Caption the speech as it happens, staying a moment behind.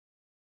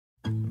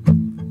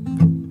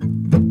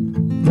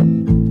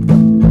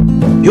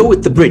You're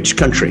with the Bridge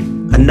Country,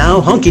 and now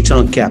Honky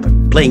Tonk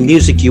Cabin, playing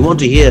music you want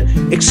to hear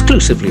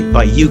exclusively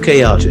by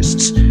UK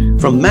artists.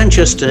 From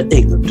Manchester,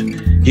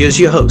 England, here's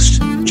your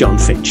host, John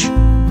Finch.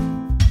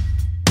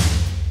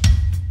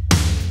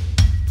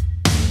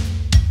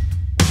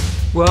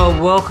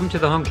 Well, welcome to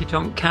the Honky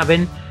Tonk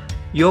Cabin.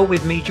 You're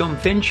with me, John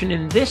Finch, and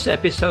in this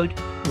episode,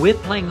 we're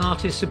playing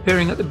artists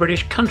appearing at the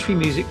British Country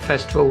Music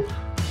Festival,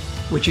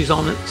 which is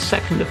on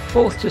 2nd to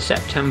 4th to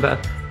September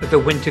at the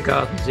Winter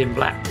Gardens in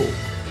Blackpool.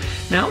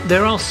 Now,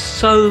 there are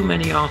so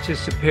many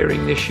artists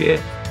appearing this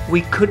year,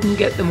 we couldn't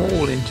get them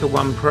all into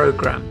one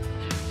programme.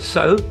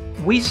 So,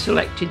 we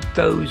selected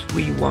those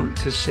we want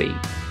to see.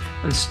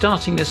 And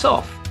starting us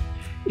off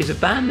is a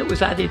band that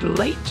was added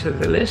late to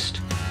the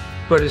list,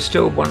 but is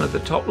still one of the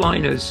top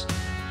liners.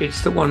 It's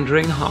the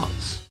Wandering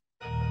Hearts.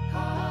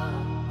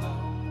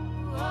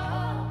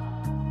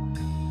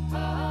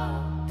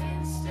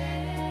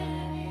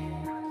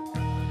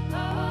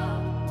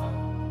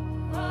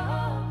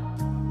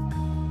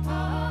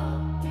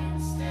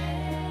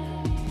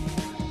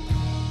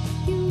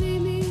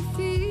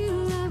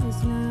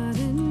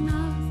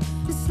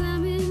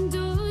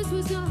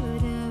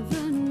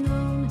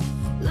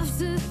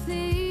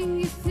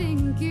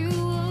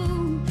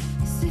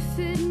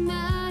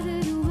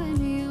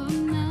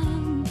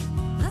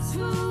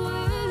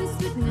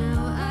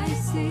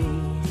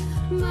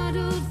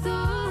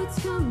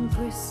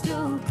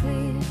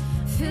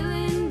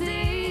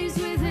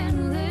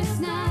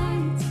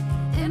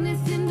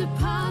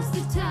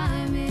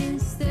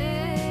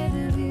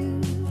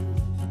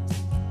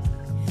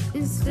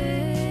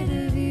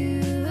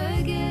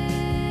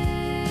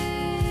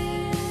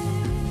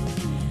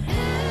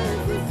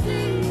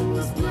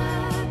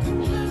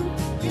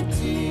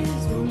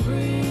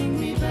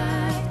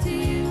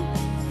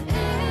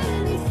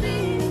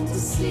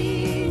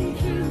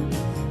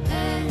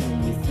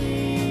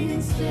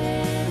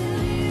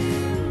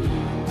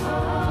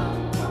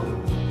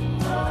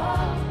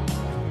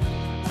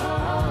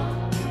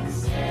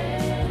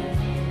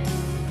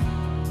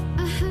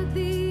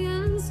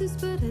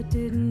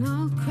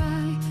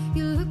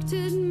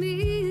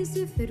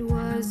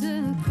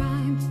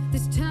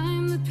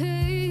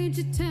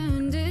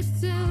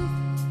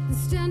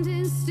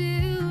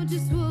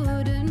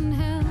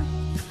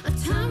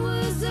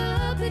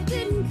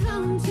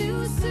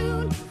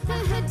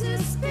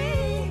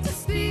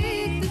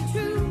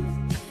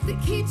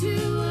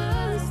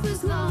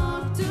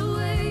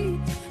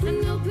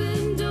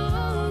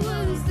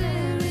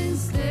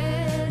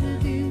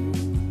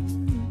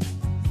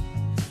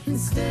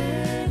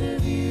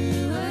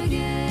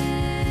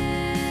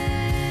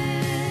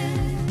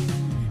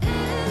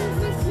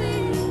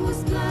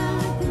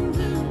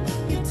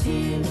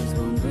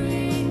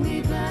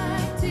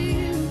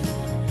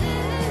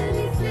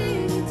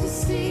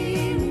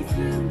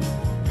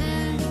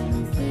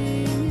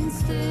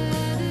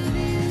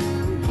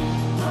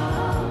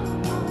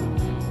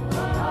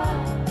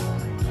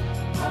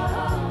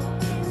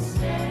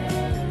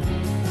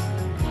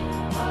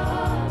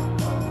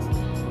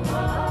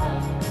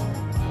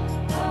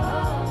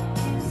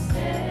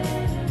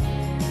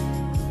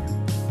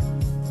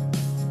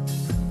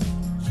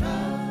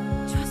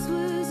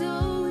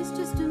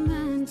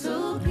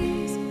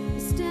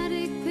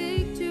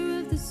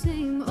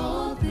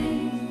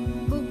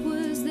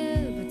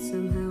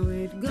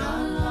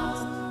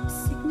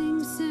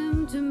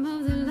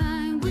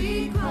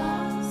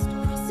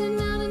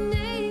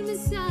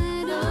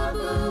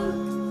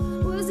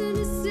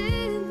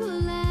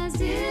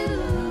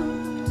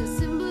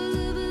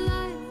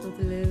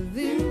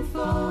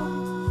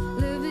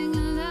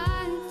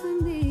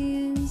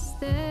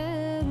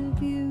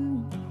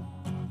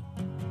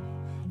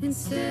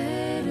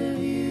 Instead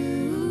of you,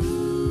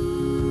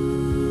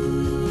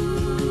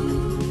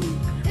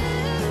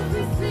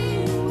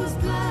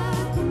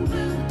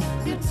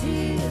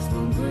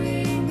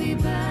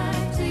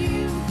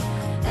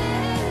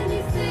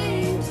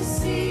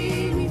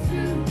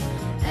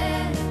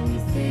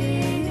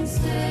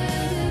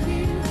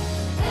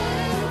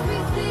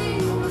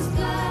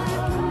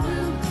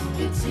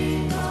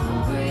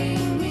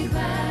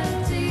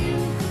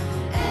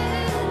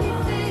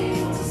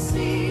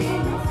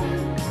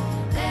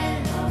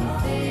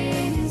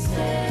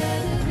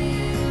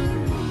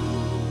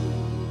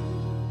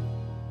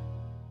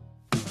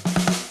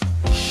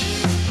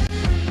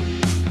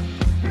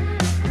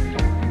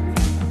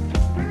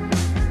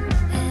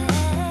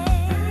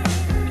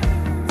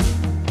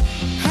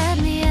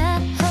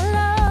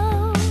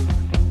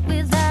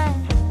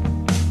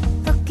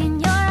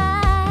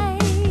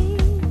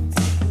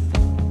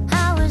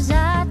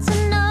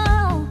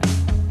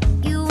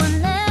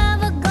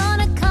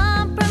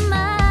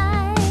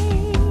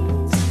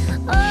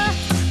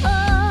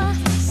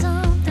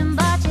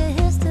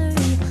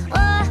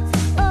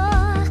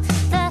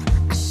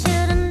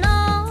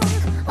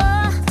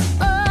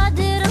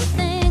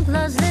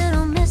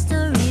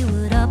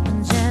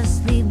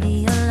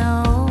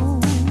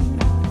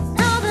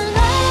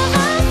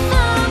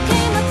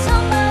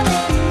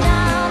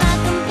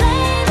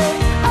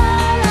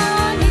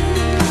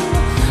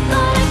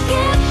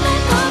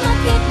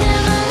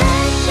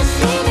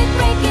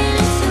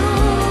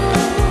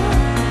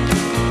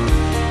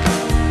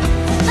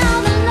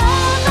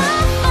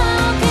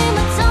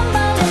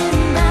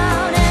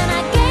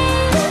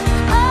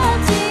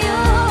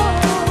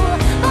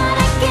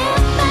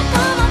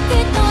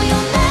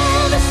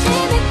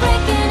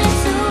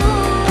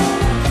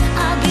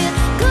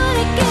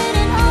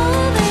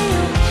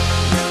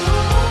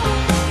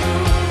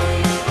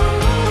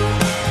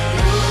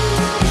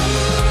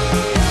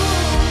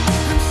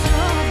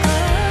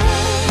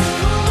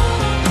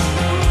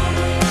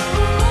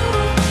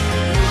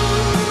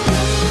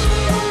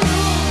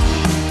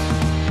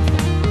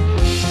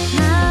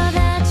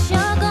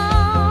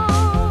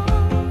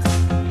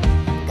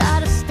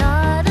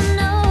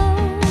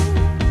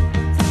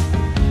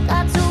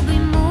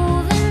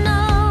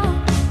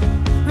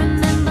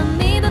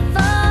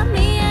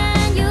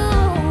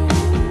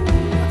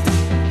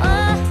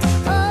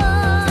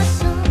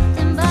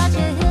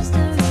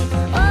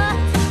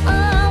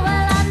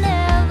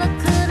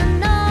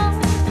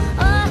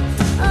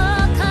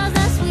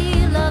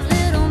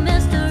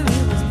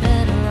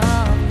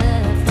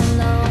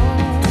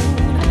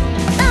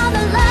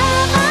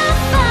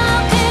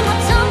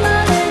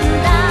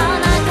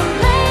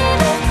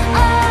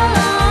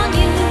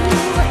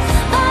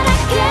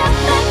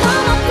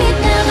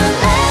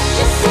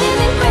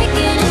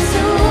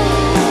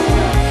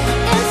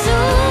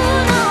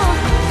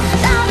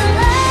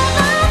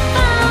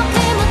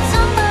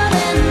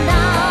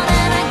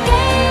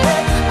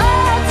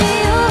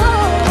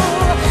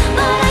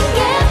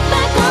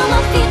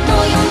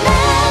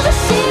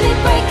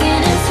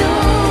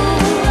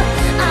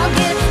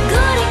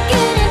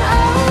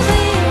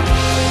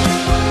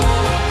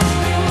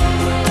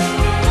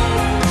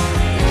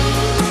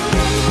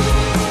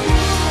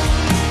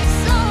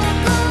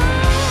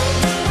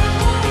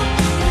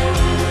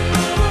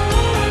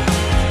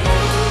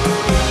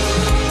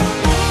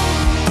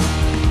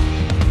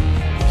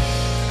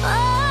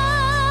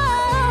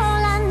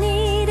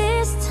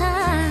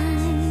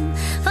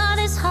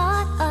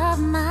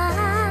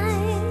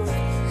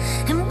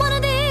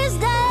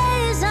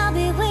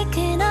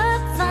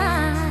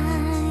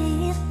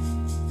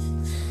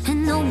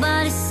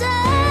 Nobody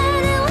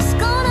said it was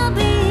gonna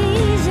be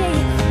easy,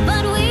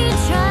 but we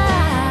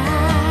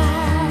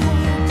tried.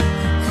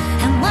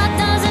 And what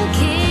doesn't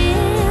kill you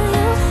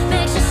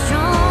makes you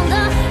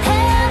stronger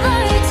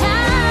every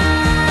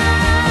time.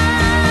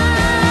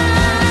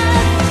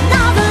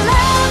 Now the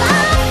love I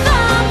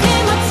found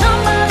came a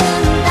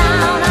tumbling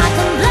down. I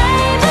can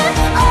blame it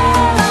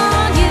all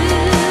on you,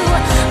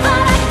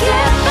 but I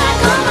get back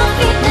on my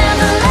feet.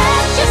 Never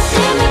let you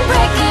see me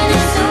breaking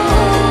it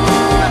through.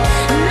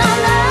 No,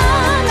 no,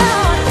 no.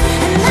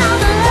 And now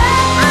the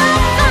love I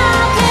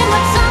found came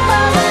a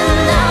tumbling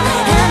down,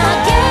 and I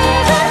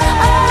gave it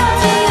all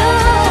to you,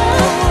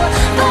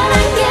 but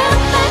I get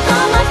back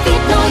on my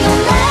feet. No,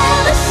 you'll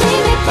never see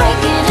me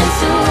breaking it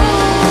through.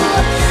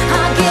 I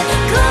get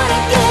good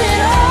at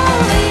getting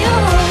over you.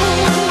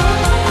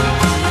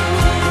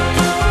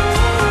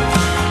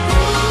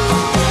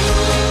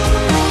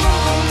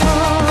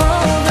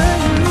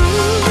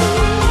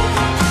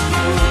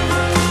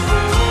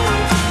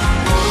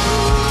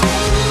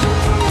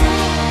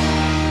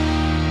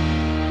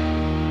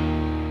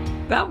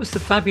 That was the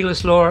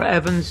fabulous Laura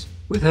Evans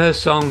with her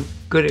song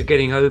Good at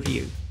Getting Over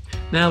You.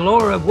 Now,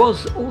 Laura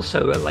was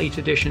also a late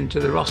addition to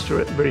the roster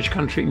at the British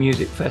Country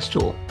Music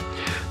Festival,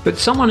 but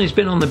someone who's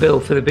been on the bill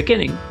for the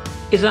beginning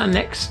is our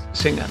next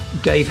singer,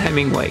 Dave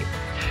Hemingway.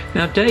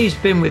 Now, Dave's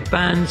been with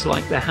bands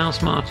like the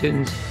House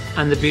Martins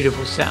and the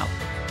Beautiful South.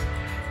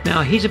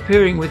 Now, he's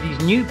appearing with his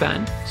new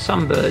band,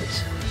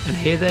 Sunbirds, and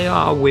here they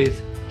are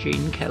with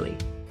Gene Kelly.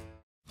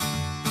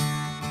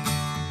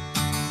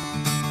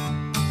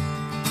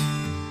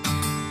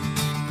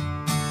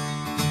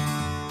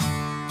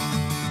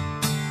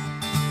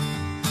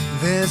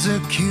 There's a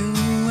queue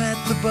at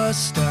the bus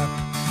stop,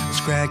 a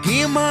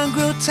scraggy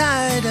mongrel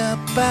tied up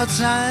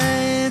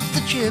outside the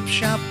chip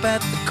shop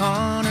at the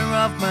corner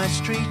of my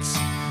streets.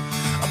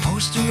 A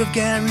poster of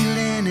Gary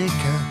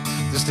Lineker,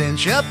 the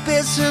stench of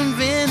piss and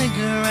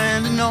vinegar,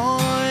 and an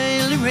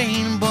oily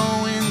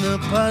rainbow in the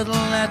puddle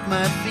at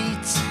my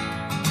feet.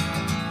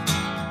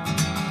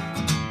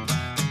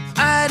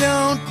 I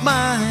don't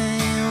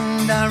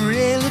mind, I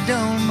really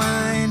don't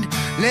mind.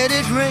 Let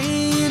it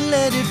rain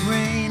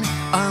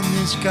on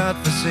this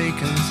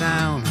godforsaken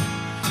town.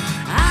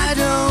 I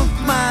don't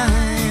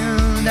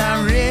mind,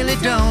 I really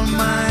don't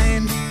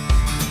mind.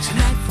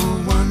 Tonight for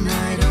one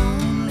night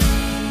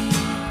only.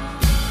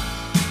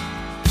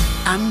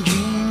 I'm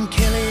Gene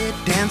Kelly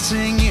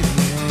dancing in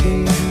the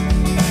rain.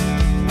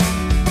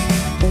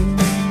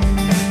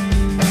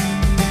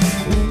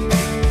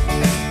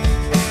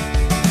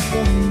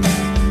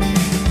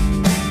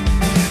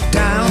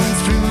 Down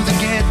through the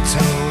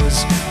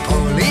ghettos,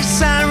 police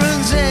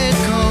sirens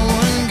echo,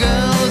 and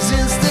girls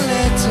in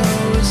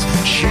stilettos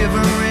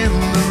shiver in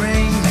the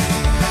rain.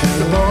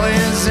 The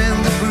boys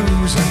and the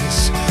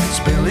bruisers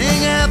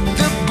spilling out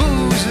the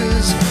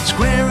boozers,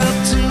 square up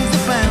to the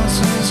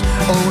bouncers.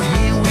 Oh,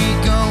 here we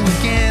go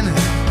again.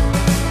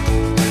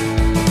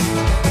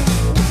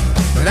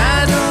 But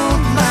I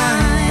don't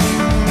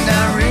mind, I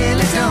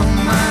really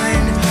don't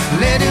mind.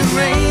 Let it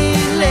rain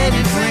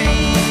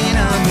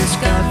on this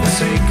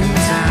godforsaken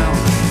town.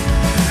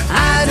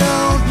 I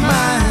don't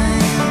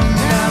mind,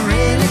 I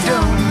really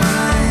don't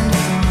mind.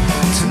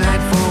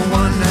 Tonight for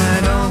one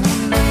night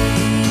only.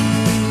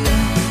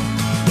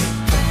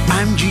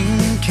 I'm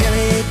Gene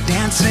Kelly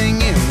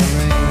dancing in the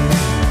rain.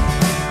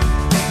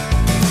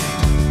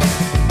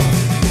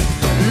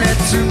 Let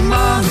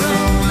tomorrow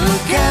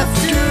look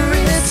after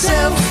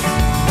itself.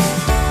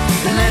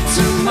 Let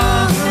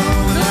tomorrow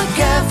look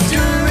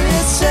after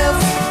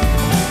itself.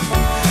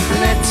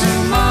 Let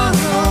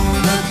tomorrow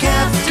look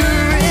after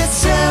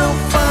itself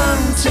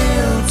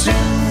until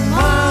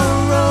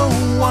tomorrow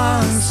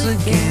once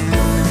again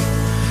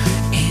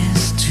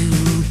is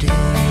today.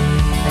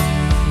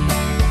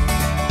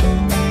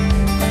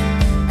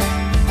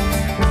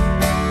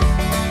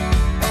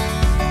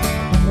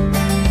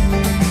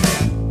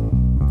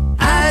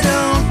 I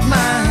don't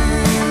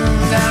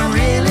mind, I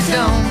really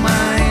don't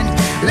mind.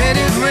 Let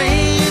it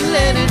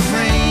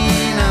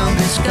rain on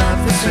this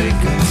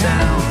godforsaken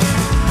town.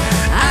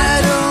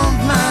 I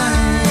don't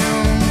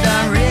mind,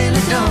 I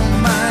really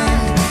don't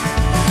mind.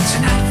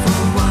 Tonight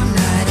for one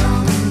night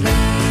only.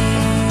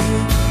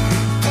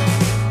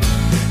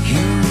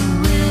 You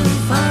will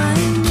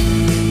find me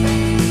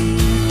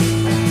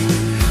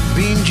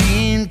being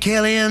Gene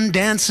Kelly and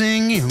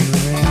dancing in the rain.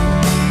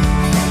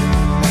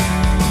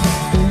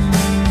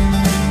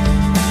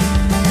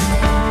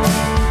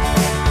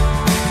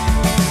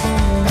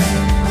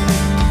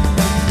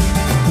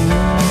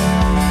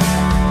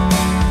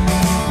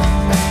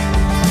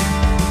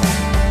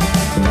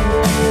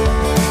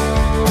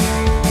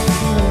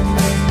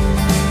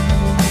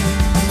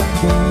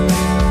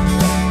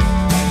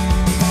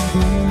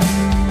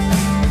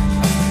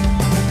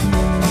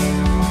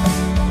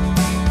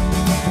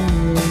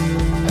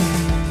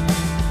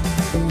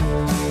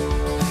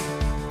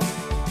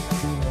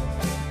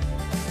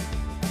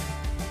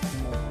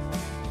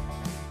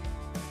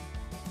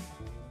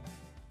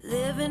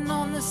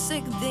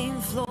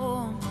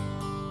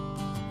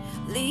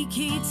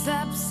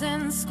 keytaps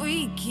and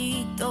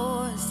squeaky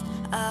doors.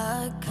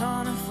 I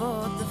can't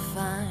afford the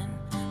fine,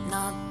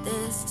 not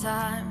this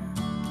time.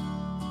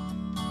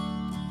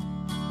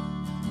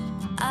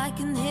 I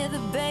can hear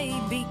the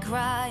baby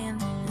crying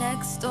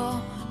next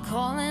door,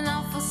 calling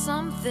out for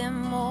something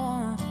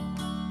more.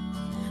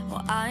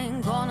 Well, I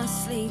ain't gonna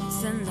sleep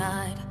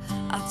tonight,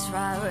 I'll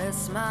try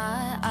rest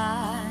my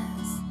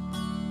eyes.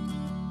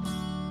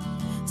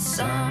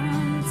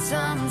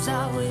 Sometimes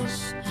I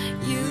wish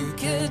you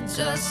could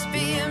just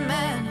be a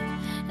man,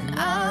 and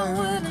I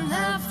wouldn't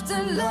have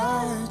to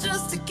lie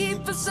just to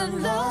keep us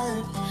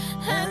alive.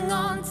 Hang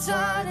on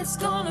tight, it's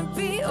gonna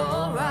be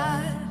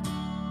alright.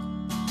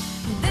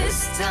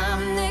 This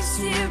time next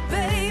year,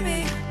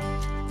 baby,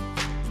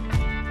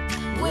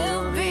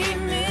 we'll be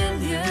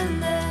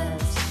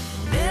millionaires,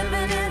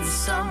 living in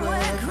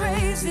somewhere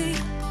crazy.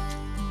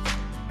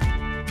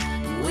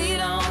 We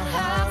don't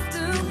have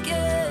to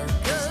get,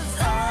 'cause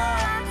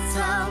our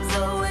times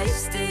are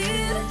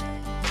wasted,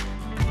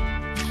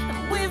 and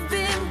we've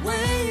been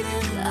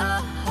waiting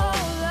our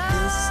whole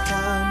life. This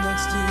time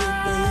next year,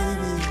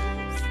 baby,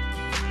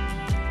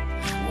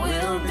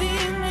 we'll be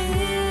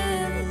millions.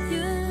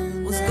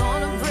 Was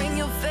gonna bring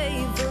your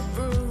favorite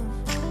brew.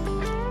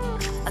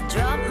 I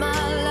dropped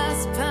my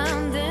last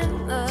pound in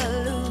the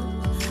loop,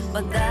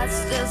 but that's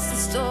just the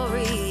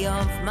story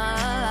of my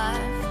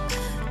life.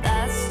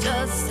 That's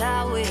just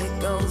how it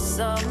goes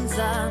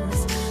sometimes.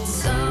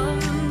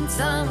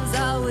 Sometimes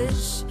I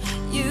wish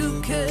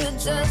you could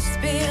just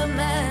be a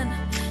man,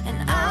 and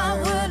I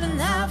wouldn't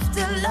have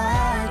to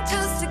lie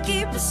just to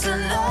keep us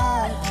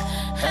alive.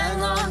 Hang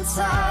on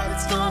tight,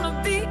 it's gonna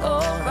be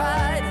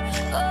alright.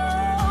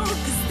 Oh,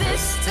 'cause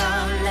this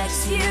time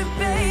next year,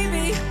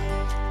 baby,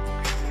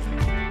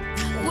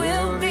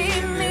 we'll be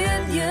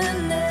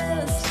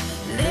millionaires,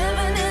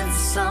 living in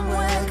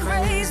somewhere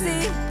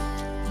crazy.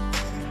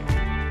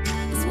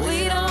 'Cause we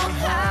don't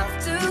have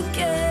to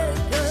get,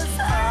 'cause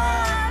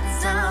our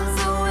times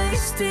are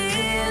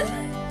wasted.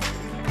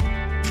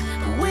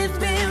 We've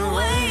been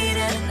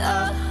waiting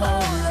a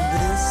whole life.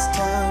 this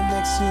time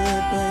next year,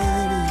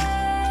 baby,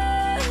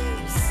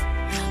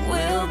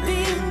 We'll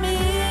be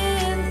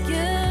millionaires.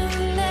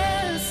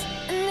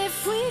 And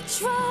if we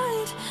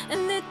tried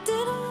and it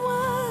didn't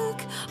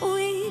work,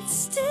 we'd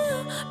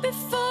still be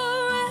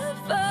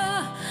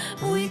forever.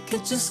 We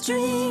could just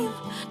dream,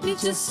 need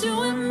just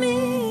you and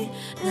me.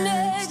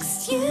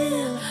 Next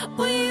year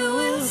we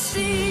will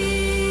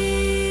see.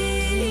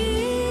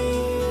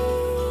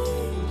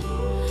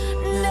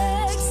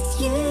 Next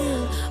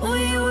year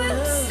we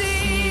will see.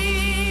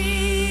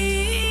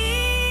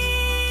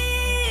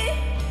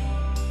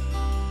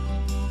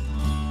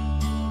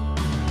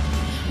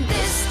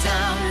 This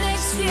time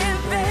next year,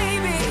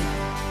 baby,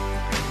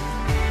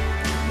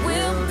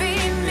 we'll be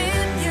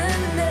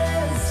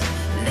millionaires,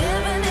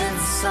 living in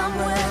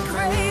somewhere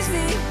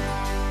crazy.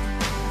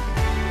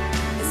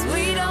 'Cause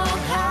we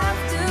don't have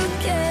to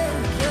get,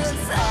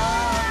 'cause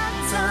our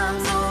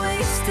times are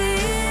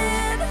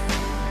wasted.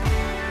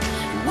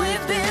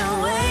 We've been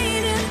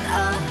waiting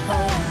a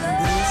whole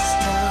this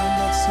time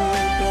next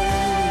year,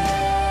 baby,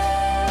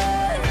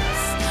 life.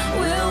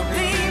 We'll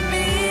be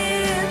millionaires.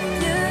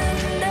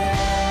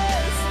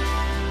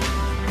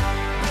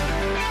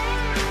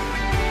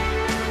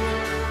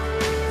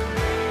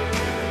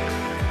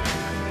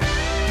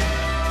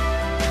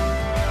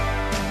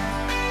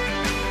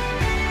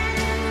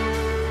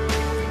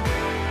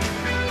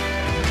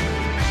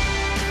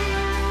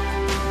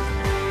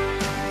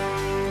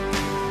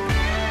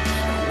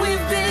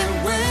 We've been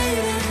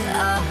waiting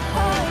a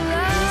whole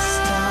this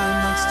time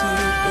next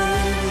year,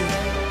 baby,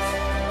 life.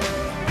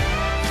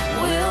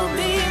 We'll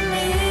be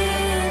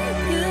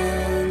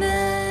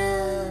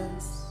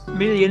millionaires.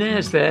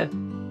 Millionaires there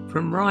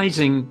from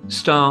rising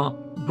star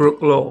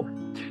Brooke Law.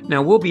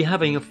 Now, we'll be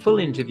having a full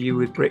interview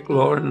with Brooke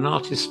Law and an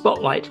artist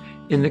spotlight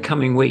in the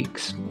coming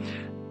weeks,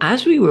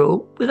 as we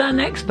will with our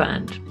next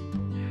band.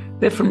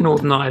 They're from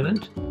Northern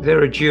Ireland,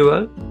 they're a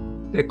duo,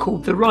 they're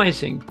called The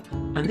Rising,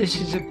 and this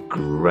is a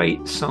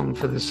great song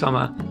for the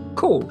summer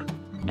called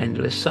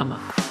Endless Summer.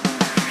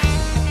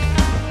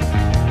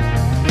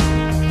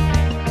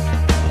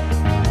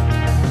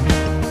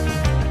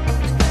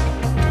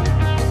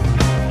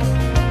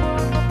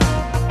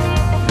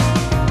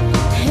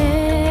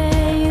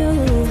 Hey you,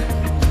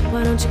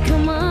 why don't you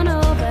come on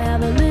over,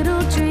 have a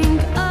little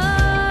drink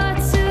or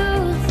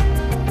two?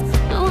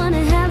 I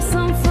wanna have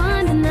some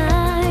fun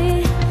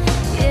tonight.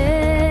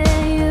 Yeah,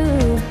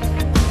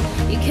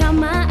 you caught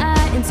my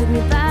eye and took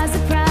me by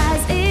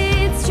surprise.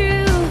 It's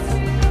true,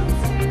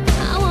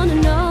 I wanna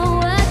know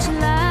what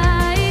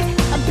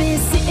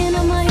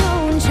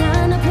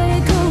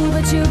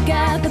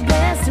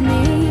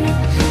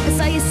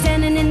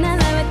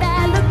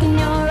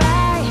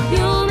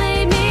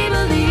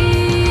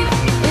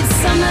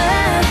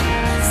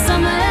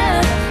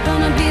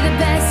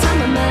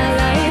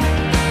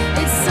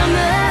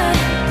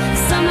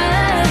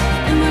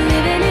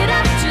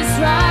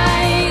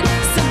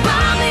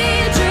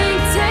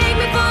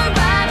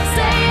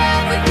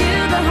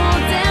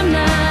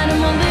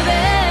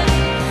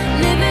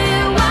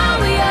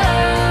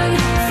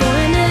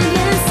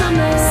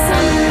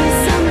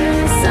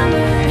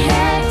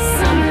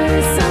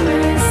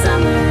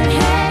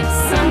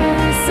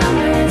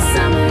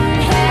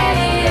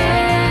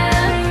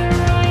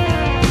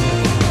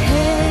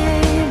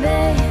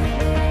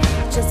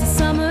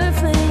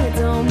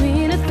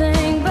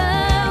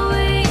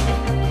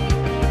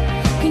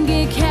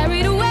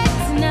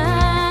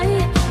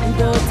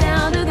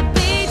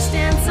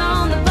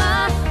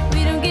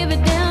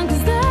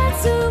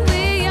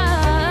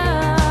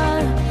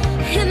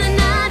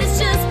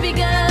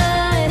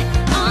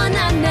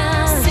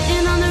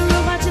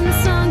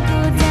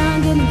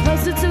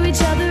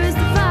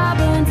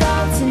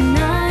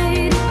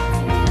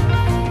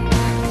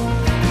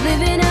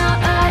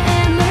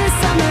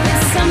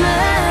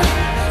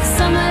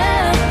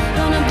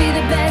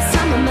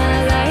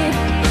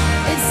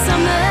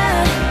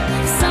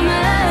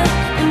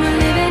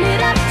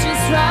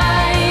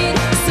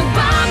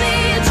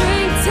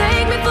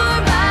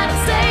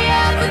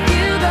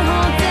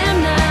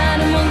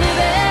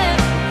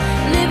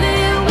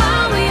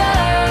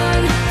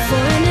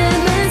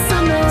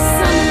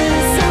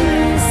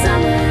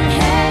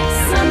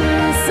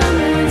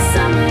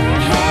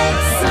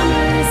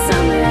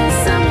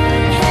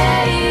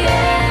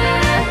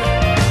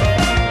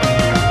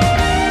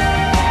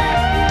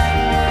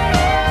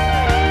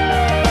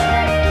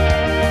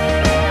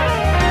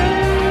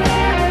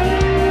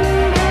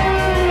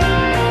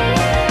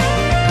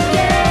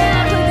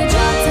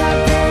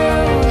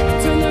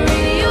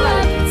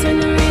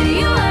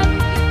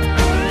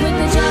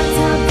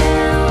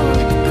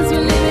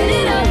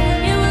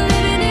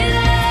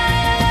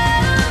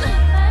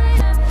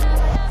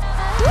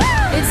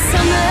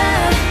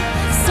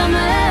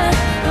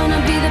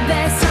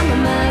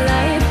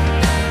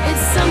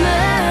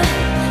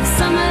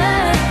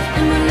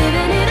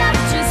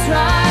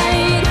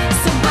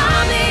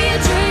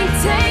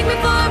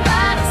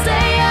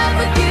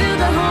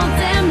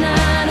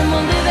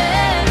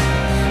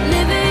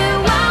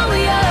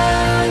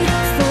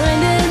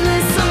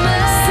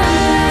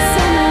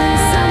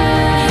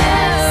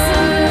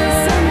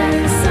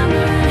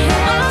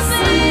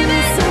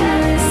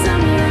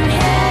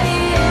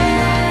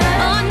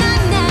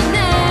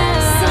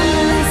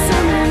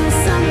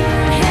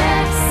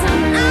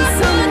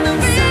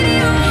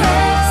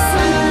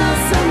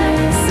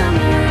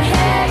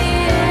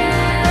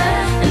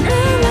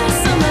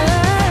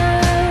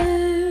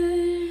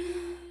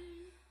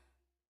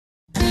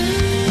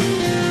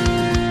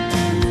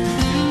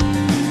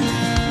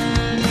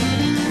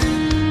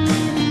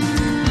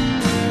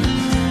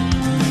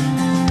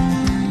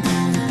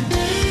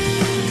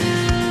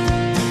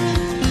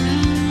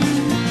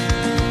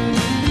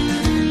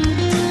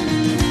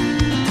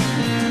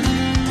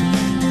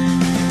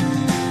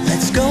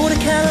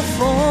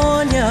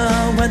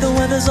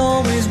weather's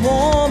always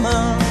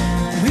warmer.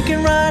 We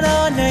can write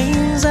our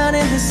names out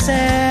in the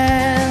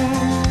sand.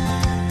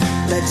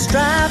 Let's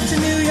drive to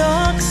New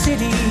York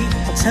City.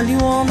 I'll tell you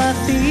all my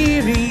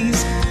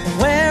theories of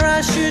where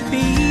I should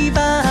be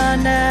by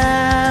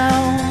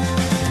now.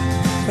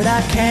 But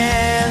I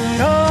can't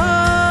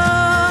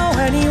go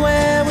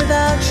anywhere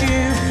without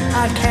you.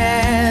 I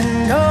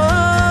can't go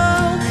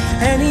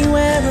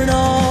anywhere at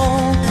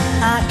all.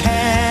 I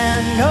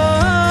can't go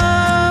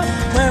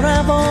where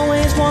I've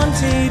always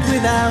wanted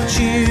without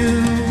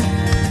you.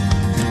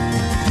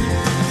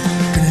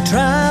 Gonna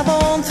drive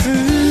on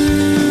through.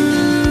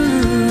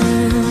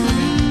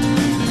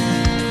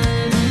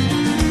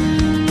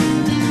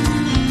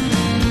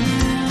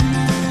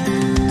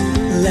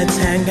 Let's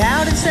hang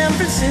out in San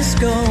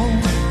Francisco.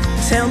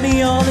 Tell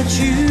me all that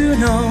you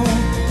know,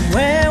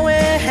 where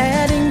we're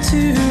heading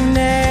to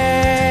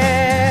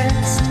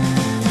next.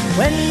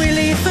 When we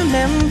leave for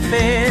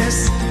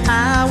Memphis,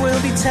 I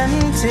will be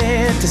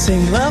tempted to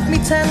sing Love Me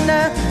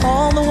Tender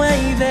all the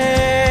way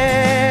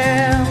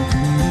there.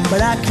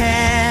 But I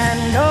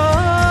can't go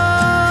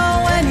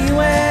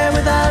anywhere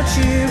without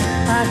you.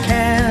 I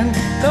can't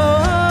go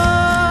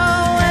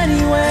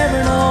anywhere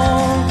at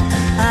all.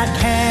 I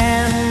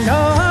can't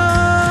go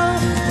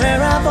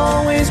where I've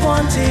always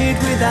wanted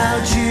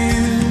without you.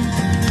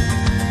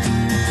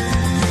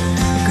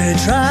 Gonna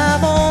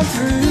drive on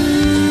through.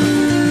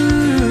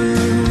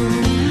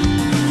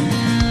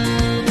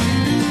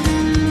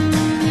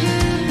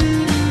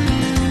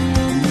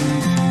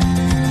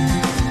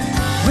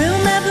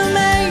 We'll never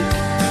make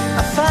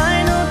a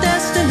final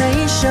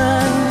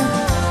destination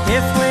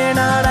if we're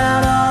not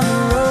out on the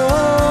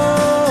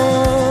road.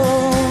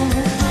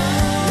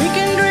 We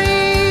can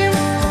dream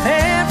of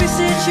every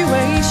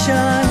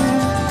situation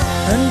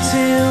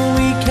until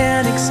we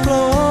can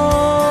explore.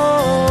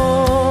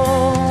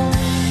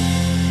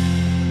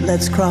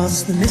 Let's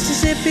cross the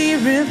Mississippi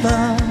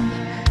River,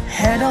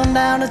 head on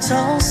down to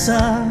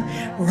Tulsa.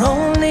 We're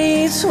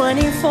only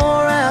 24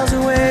 hours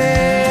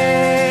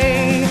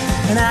away.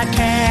 And I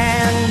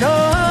can't go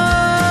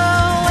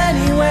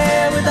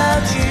anywhere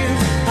without you.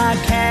 I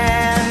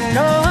can't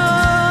go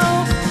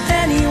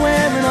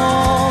anywhere at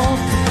all.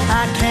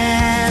 I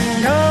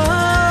can't go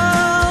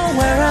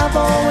where I've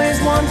always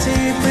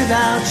wanted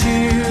without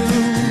you.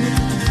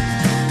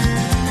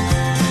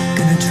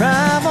 Gonna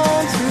drive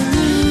on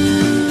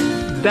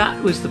through.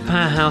 That was the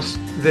powerhouse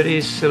that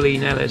is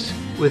Celine Ellis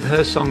with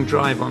her song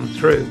Drive On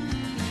Through.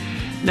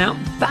 Now,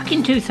 back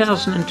in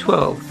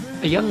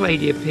 2012, a young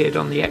lady appeared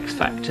on The X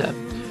Factor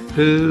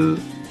who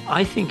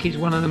I think is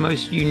one of the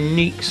most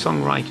unique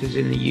songwriters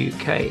in the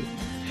UK.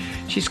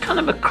 She's kind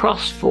of a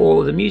cross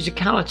for the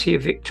musicality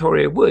of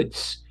Victoria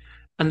Woods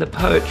and the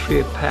poetry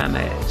of Pam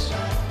Ayres.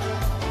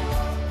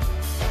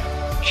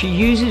 She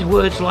uses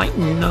words like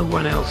no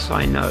one else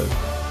I know.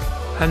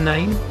 Her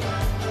name,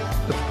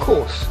 of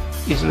course,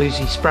 is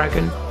Lucy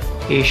Spraggan.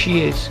 Here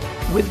she is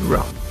with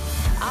Run.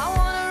 I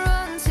wanna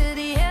run to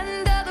the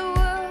end of the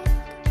world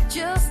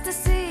just to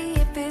see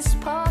if it's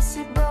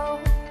possible.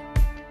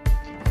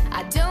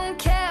 I don't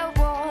care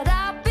what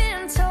I've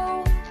been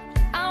told.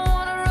 I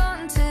wanna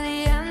run to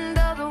the end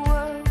of the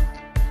world.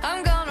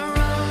 I'm gonna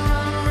run,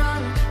 run,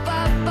 run,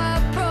 fight my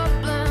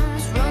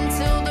problems, run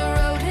till the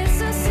road hits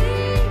the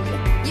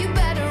sea. You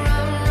better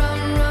run,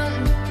 run, run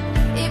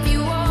if you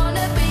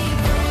wanna be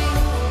free.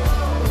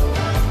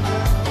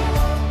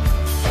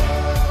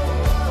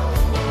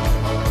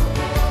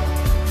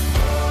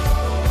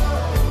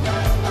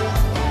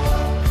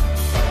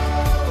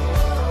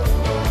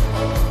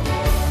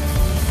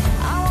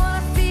 I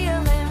wanna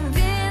feel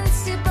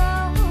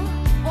invincible.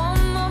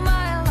 One more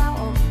mile out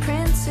of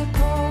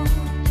principle.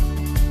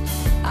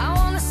 I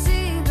wanna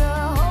see the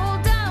whole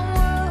damn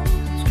world.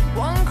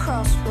 One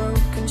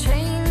crossroad can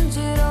change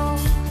it all.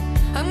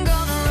 I'm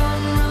gonna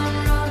run, run,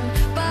 run,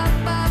 fight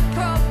my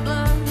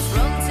problems,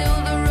 run till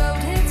the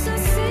road hits the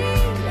sea.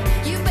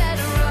 You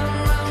better run,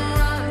 run,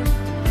 run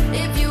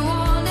if you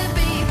wanna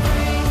be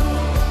free.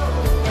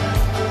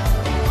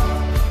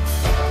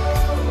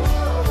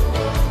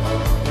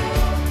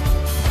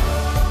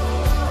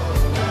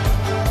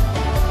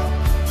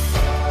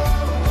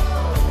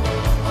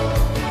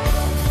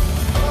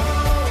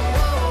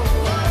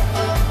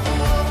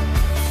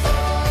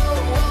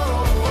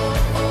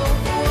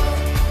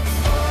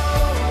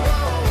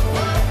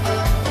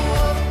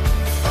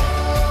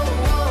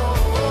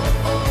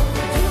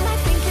 You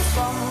might think it's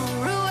far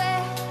away.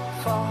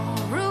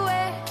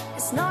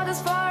 It's not as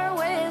far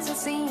away as it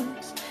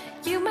seems.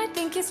 You might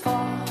think it's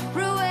far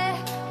away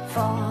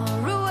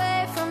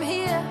from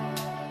here.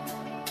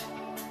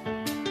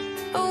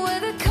 Where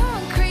the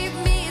concrete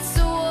meets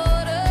the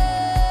water,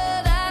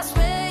 that's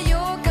where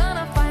you're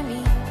gonna find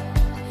me.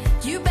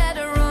 You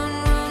better run,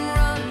 run,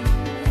 run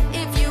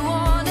if you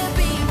wanna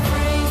be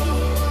free.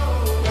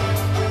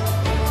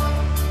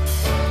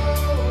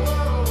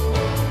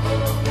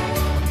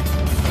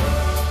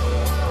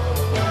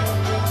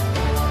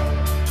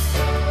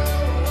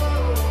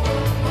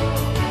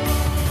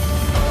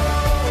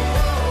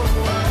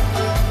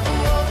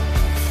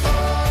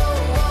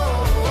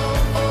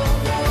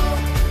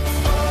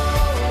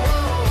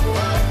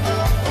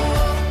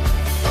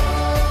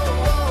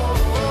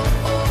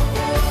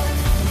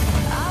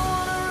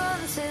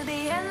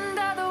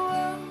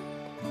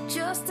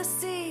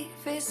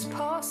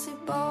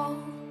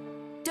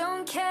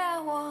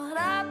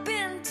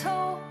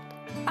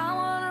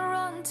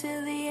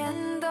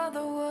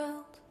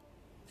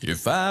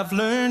 If I've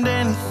learned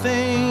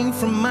anything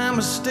from my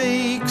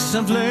mistakes,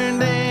 I've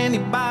learned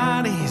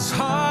anybody's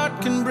heart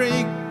can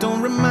break.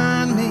 Don't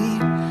remind me,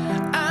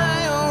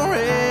 I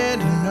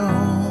already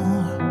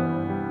know.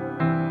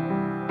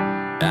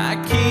 I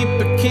keep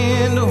a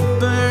candle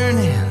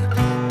burning,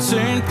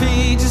 turn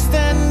pages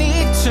that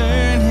need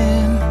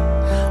turning.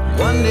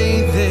 One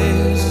day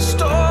there's a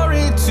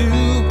story to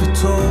be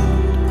told.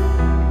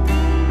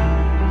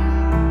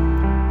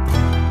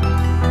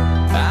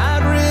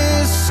 I'd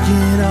risk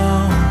it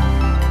all.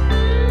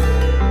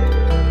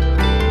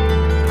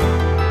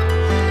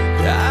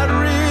 I'd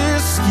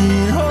risk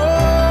it all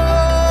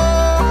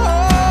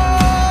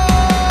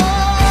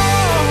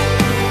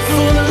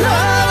for the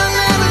love I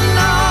never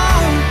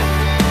known,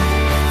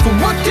 for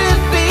what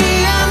could be.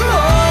 I'm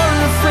more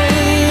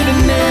afraid of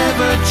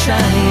never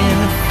trying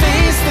to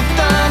face the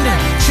thunder,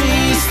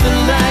 chase the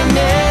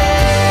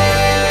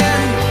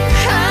lightning.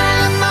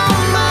 I'm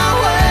on my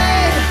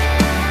way.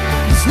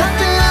 There's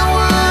nothing I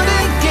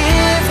wouldn't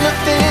give,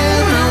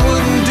 nothing I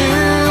wouldn't do.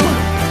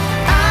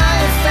 I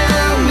have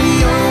found the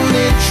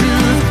only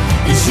truth.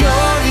 Is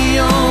you're the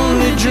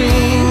only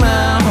dream I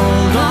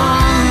hold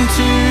on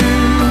to.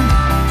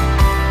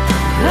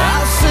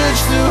 I'll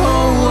search the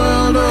whole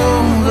world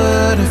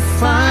over to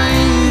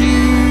find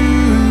you.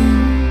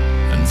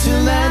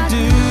 Until I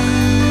do.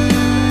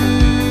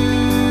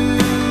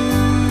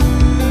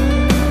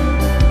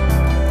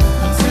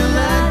 Until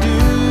I do.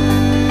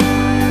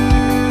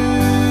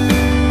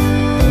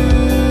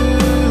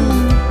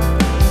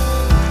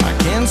 I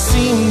can't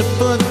seem to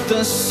put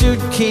the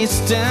suitcase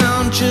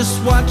down.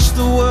 Just watch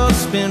the world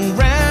spin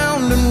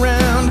round and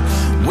round,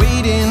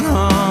 waiting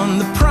on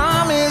the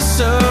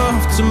promise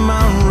of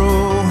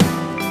tomorrow.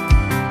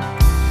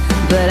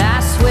 But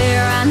I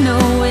swear I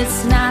know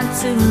it's not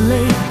too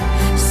late.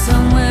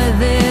 Somewhere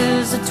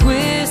there's a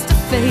twist of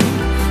fate.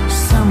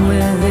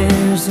 Somewhere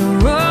there's a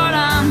road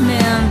I'm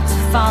meant to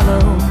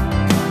follow.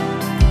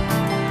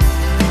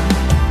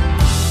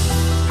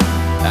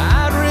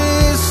 I'd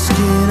risk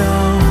it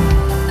all.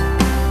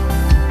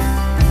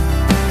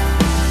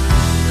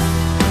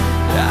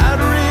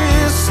 I'd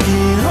risk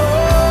it all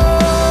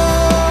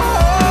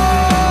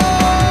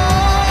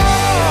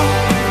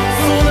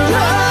for the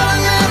love I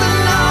never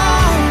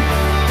known,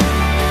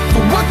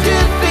 for what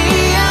could be.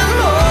 I'm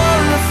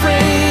more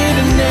afraid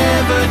of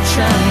never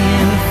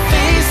trying to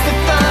face the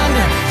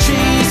thunder,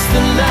 chase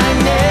the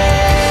lightning.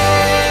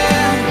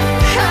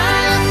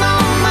 I'm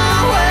on my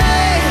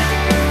way.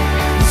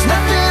 There's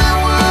nothing I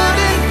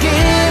wouldn't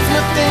give,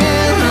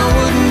 nothing I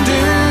wouldn't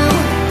do.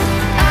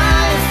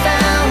 I have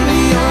found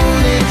the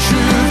only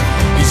truth.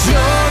 Is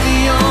you're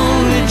the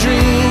only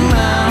dream I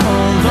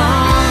hold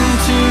on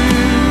to.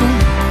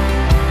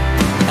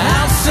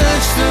 I'll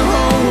search the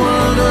whole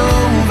world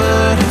over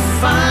to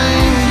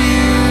find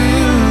you.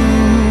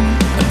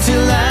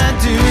 Until I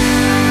do.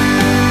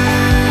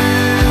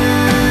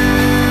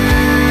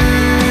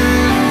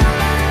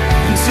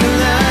 Until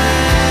I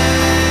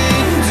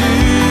do.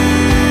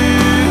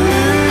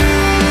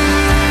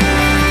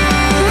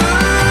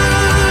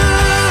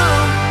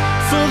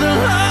 For the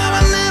love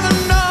I never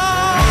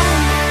know,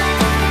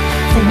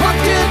 for what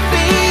could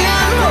be.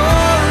 I'm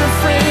more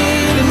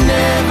afraid of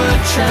never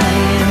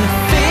trying to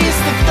face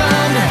the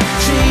thunder,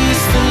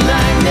 chase the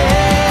lightning.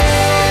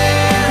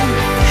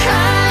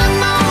 I'm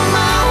on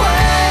my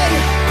way.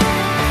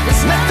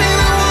 There's nothing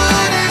I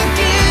wouldn't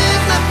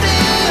give,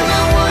 nothing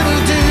I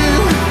wouldn't do.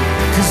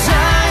 'Cause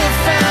I have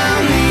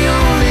found the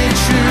only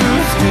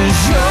truth. 'Cause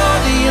you're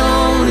the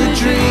only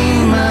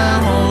dream I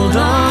hold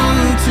on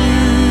to.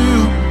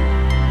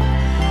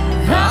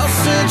 I'll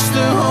search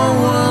the whole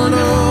world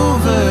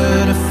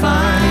over to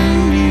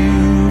find you.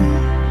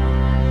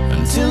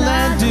 Until I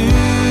do.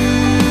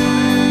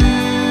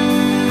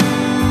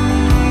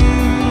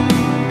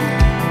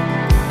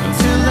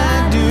 Until I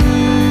do.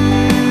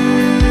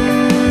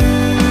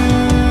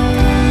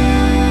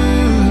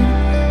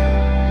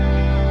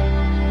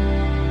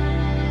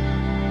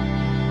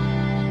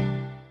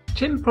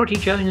 Tim Protty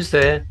Jones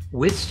there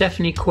with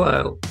Stephanie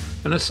Quayle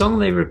and a song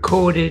they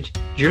recorded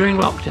during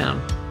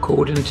lockdown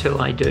called Until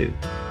I Do.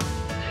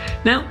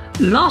 Now,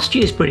 last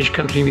year's British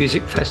Country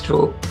Music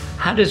Festival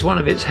had as one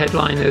of its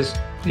headliners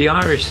the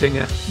Irish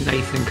singer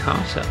Nathan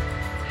Carter.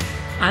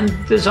 And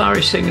there's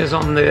Irish singers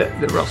on the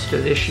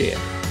roster this year.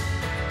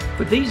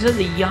 But these are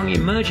the young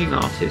emerging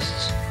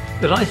artists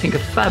that I think are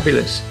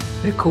fabulous.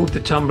 They're called the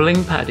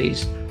Tumbling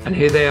Paddies, and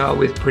here they are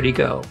with Pretty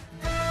Girl.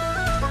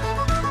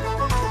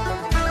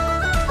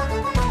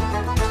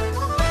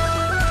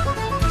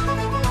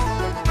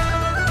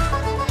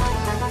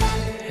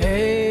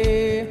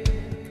 Hey,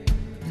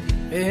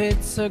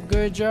 it's a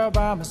good job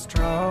I'm a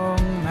strong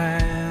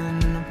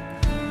man,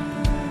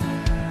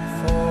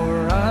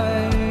 for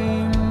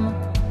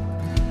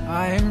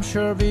I'm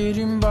sure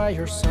beaten by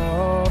your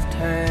soft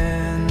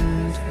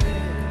hand.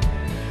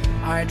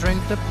 I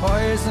drink the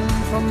poison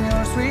from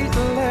your sweet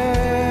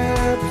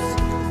lips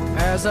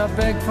as I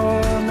beg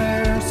for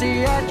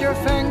mercy at your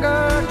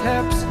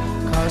fingertips.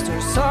 'Cause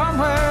there's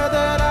somewhere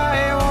that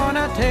I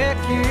wanna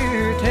take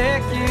you,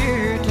 take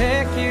you,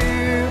 take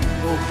you.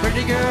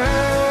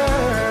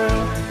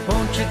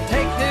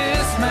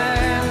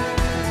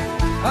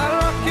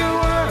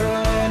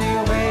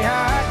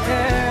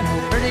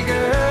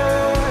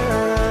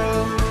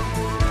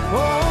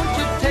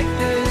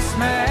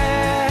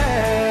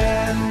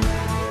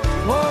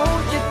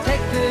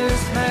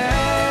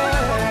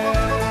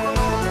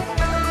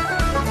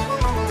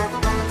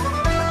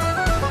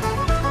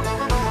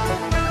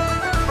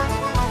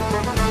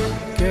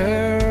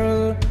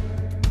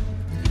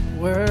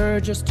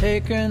 just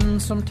taking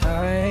some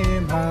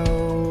time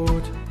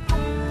out,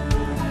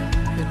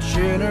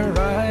 hitching a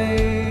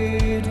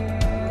ride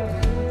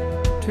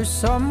to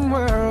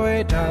somewhere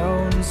way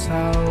down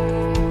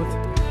south.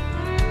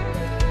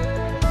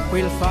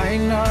 We'll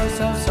find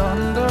ourselves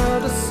under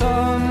the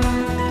sun,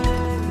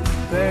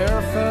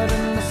 barefoot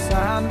in the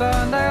sand,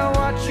 and I'll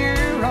watch you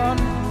run.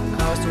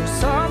 Cause there's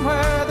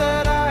somewhere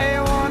that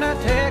I wanna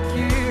take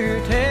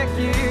you, take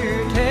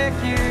you,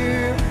 take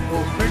you.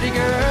 Oh pretty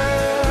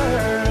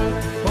girl,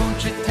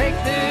 won't you take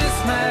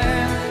this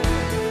man?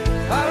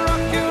 I'll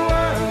rock your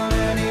world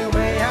any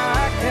way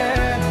I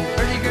can. Oh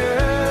pretty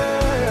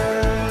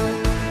girl,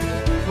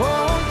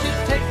 won't you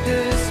take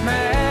this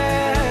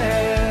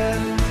man?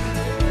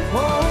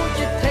 Won't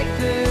you take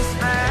this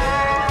man?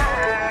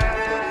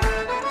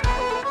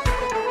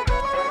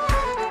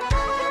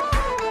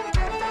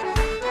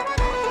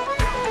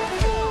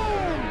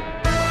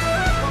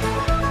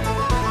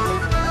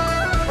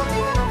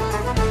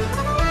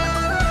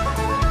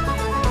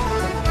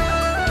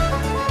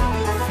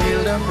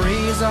 Feel the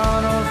breeze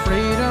on old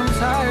freedom's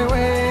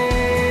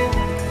highway,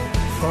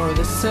 for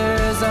this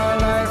is our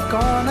life,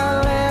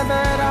 gonna live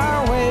it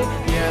our way.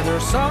 Yeah,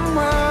 there's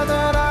somewhere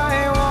that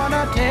I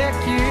wanna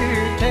take you,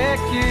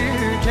 take you,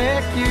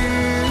 take you.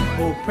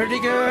 Oh pretty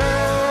girl,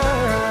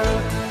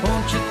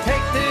 won't you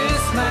take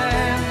this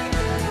man?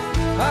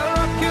 I'll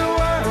rock your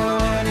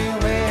world any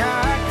way I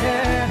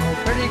can. Oh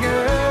pretty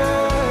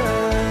girl,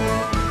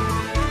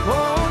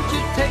 won't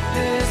you take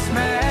this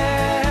man?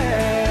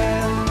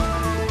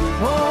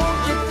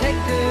 Won't you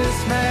take this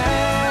man?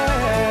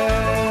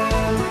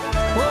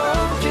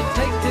 Won't you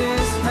take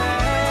this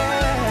man?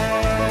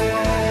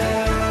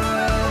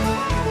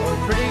 Oh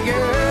pretty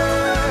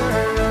girl,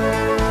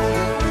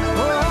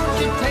 won't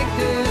you take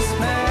this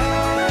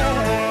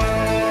man?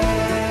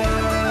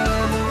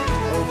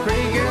 Oh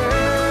pretty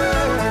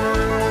girl,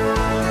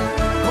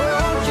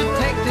 won't you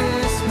take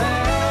this man?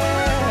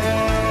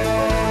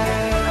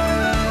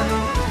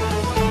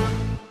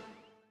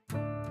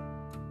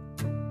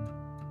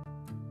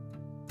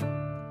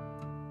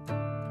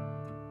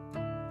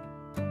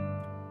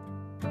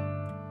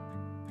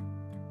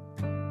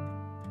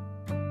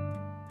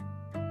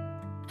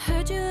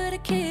 Heard you had a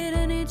kid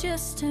and he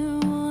just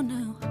turned 1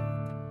 now.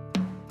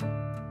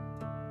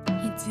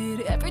 You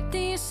did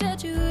everything you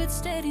said you would,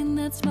 stayed in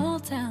that small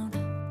town.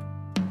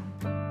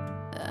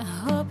 I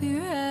hope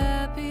you're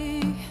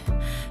happy,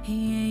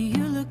 yeah,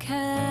 you look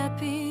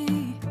happy.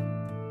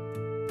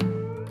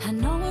 I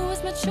know it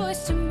was my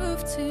choice to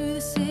move to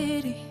the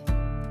city,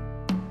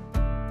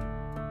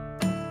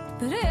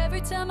 but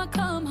every time I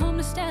come home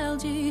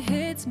nostalgia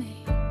hits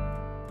me.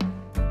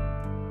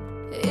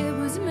 It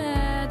was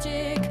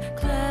magic,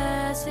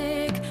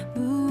 classic,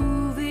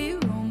 movie,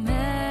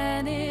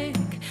 romantic,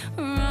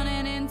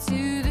 running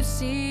into the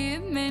sea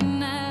at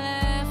midnight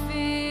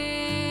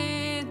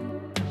laughing.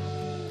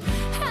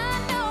 I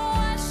know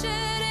I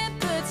shouldn't,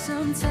 but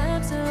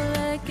sometimes I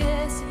like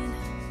guessing.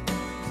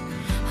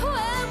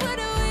 Where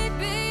would we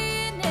be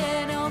in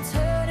an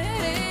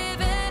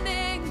alternative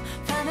ending?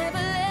 If I never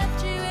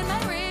left you in my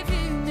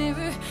rearview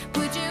mirror,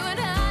 would you and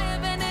I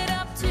have ended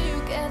up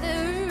together?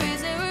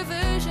 Is there a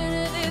version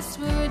of this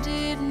where I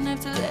didn't have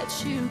to let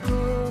you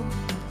go?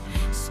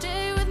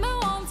 Stay with my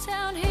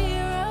hometown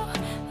hero.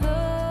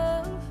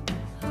 Oh,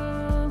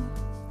 oh.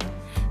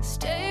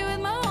 Stay with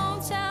my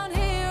hometown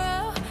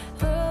hero.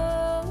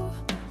 Oh,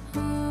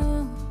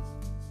 oh.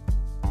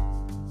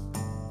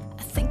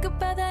 I think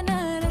about that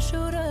night I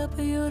showed up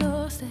at your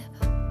doorstep.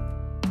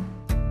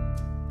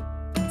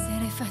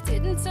 Said if I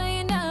didn't tell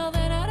you now,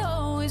 then I'd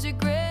always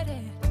regret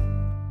it.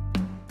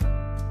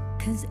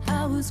 'Cause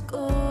I was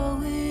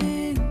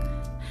going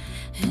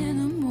in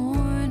the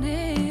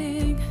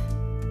morning.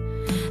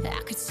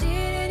 I could see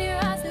it in your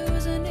eyes, there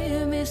was a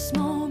near miss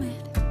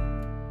moment.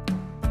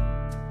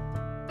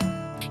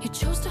 You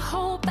chose to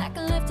hold back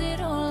and left it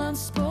all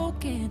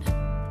unspoken.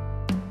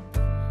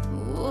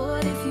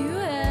 What if you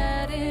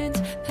hadn't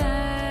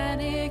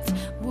panicked?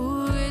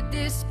 Would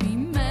this be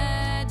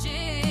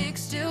magic?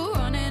 Still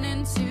running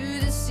into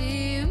the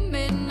sea at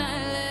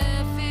midnight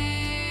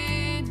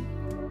laughing.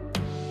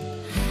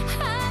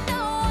 I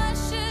know I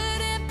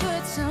shouldn't,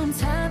 but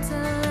sometimes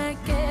I like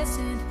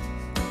guessing.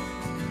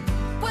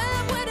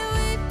 Where would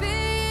we be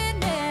in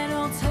an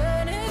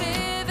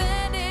alternative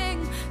ending?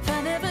 If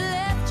I never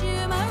left you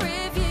in my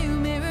rearview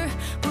mirror,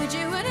 would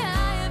you and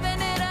I have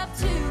ended up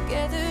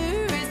together?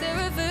 Is there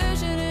a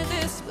version of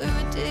this where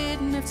I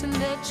didn't have to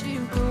let you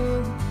go?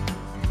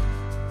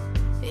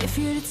 If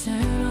you'd have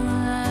turned on the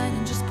light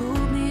and just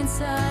pulled me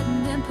inside,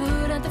 and then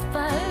put out the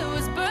fire that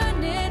was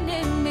burning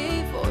in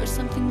me for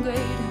something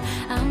greater,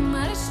 I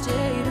might have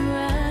stayed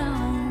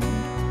around.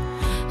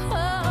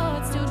 Oh,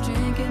 I'd still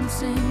drinking the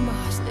same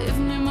bars,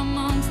 living in my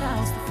mom's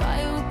house. The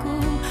fire would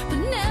cool, but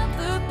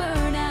never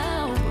burn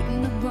out.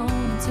 Wouldn't have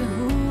grown into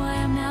who I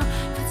am now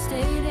if I'd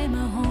stayed in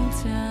my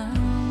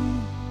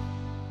hometown.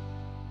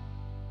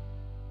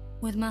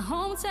 With my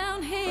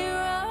hometown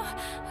hero.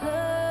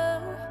 Oh,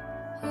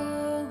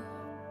 oh.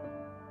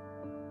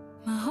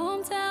 My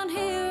hometown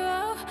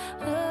hero.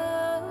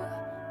 Oh.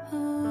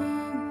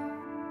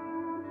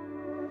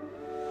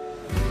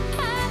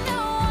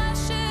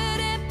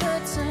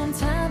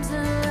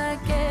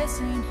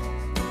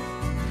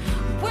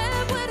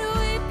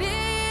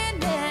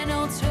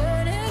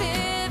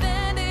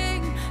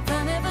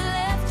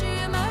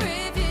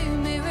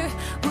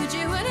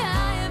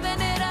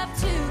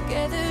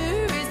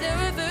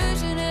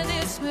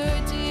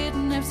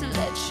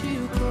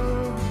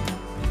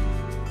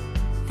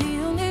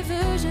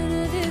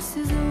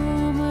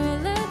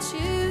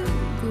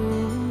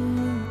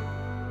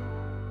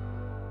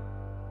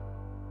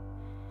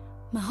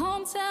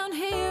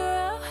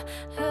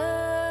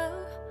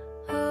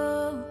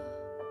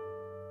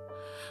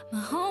 my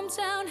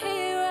hometown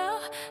hero.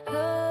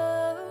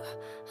 Oh,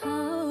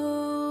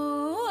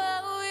 oh,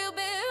 oh, you'll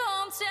be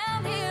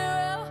hometown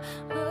hero.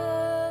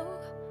 Oh,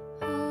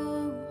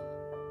 oh,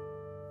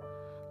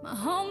 my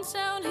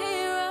hometown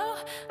hero.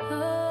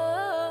 Oh.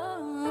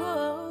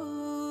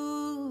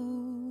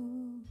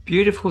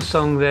 Beautiful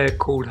song there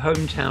called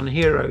Hometown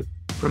Hero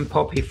from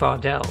Poppy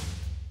Fardell.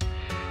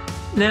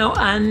 Now,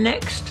 our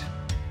next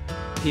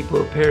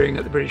people appearing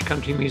at the British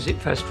Country Music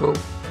Festival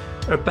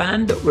are a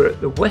band that were at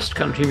the West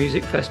Country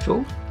Music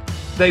Festival.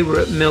 They were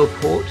at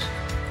Millport,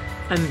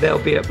 and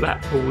they'll be at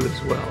Blackpool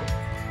as well.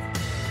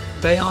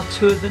 They are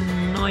two of the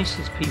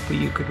nicest people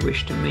you could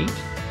wish to meet.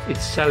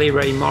 It's Sally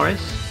Ray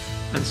Morris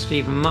and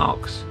Stephen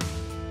Marks,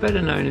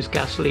 better known as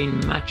Gasoline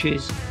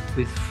Matches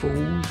with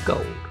Fool's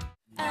Gold.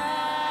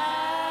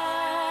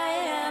 I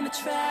am a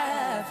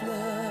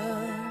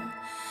traveler.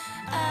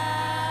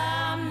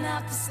 I'm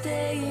not the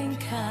staying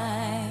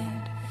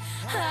kind.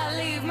 I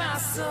leave my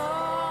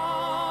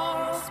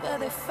sorrows where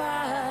they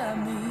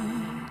find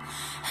me,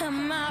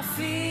 and my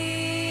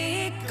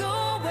feet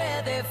go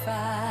where they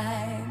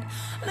find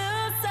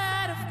the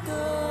side of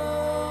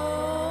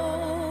gold,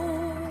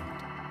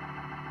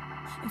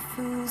 and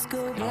fools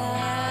go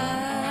blind.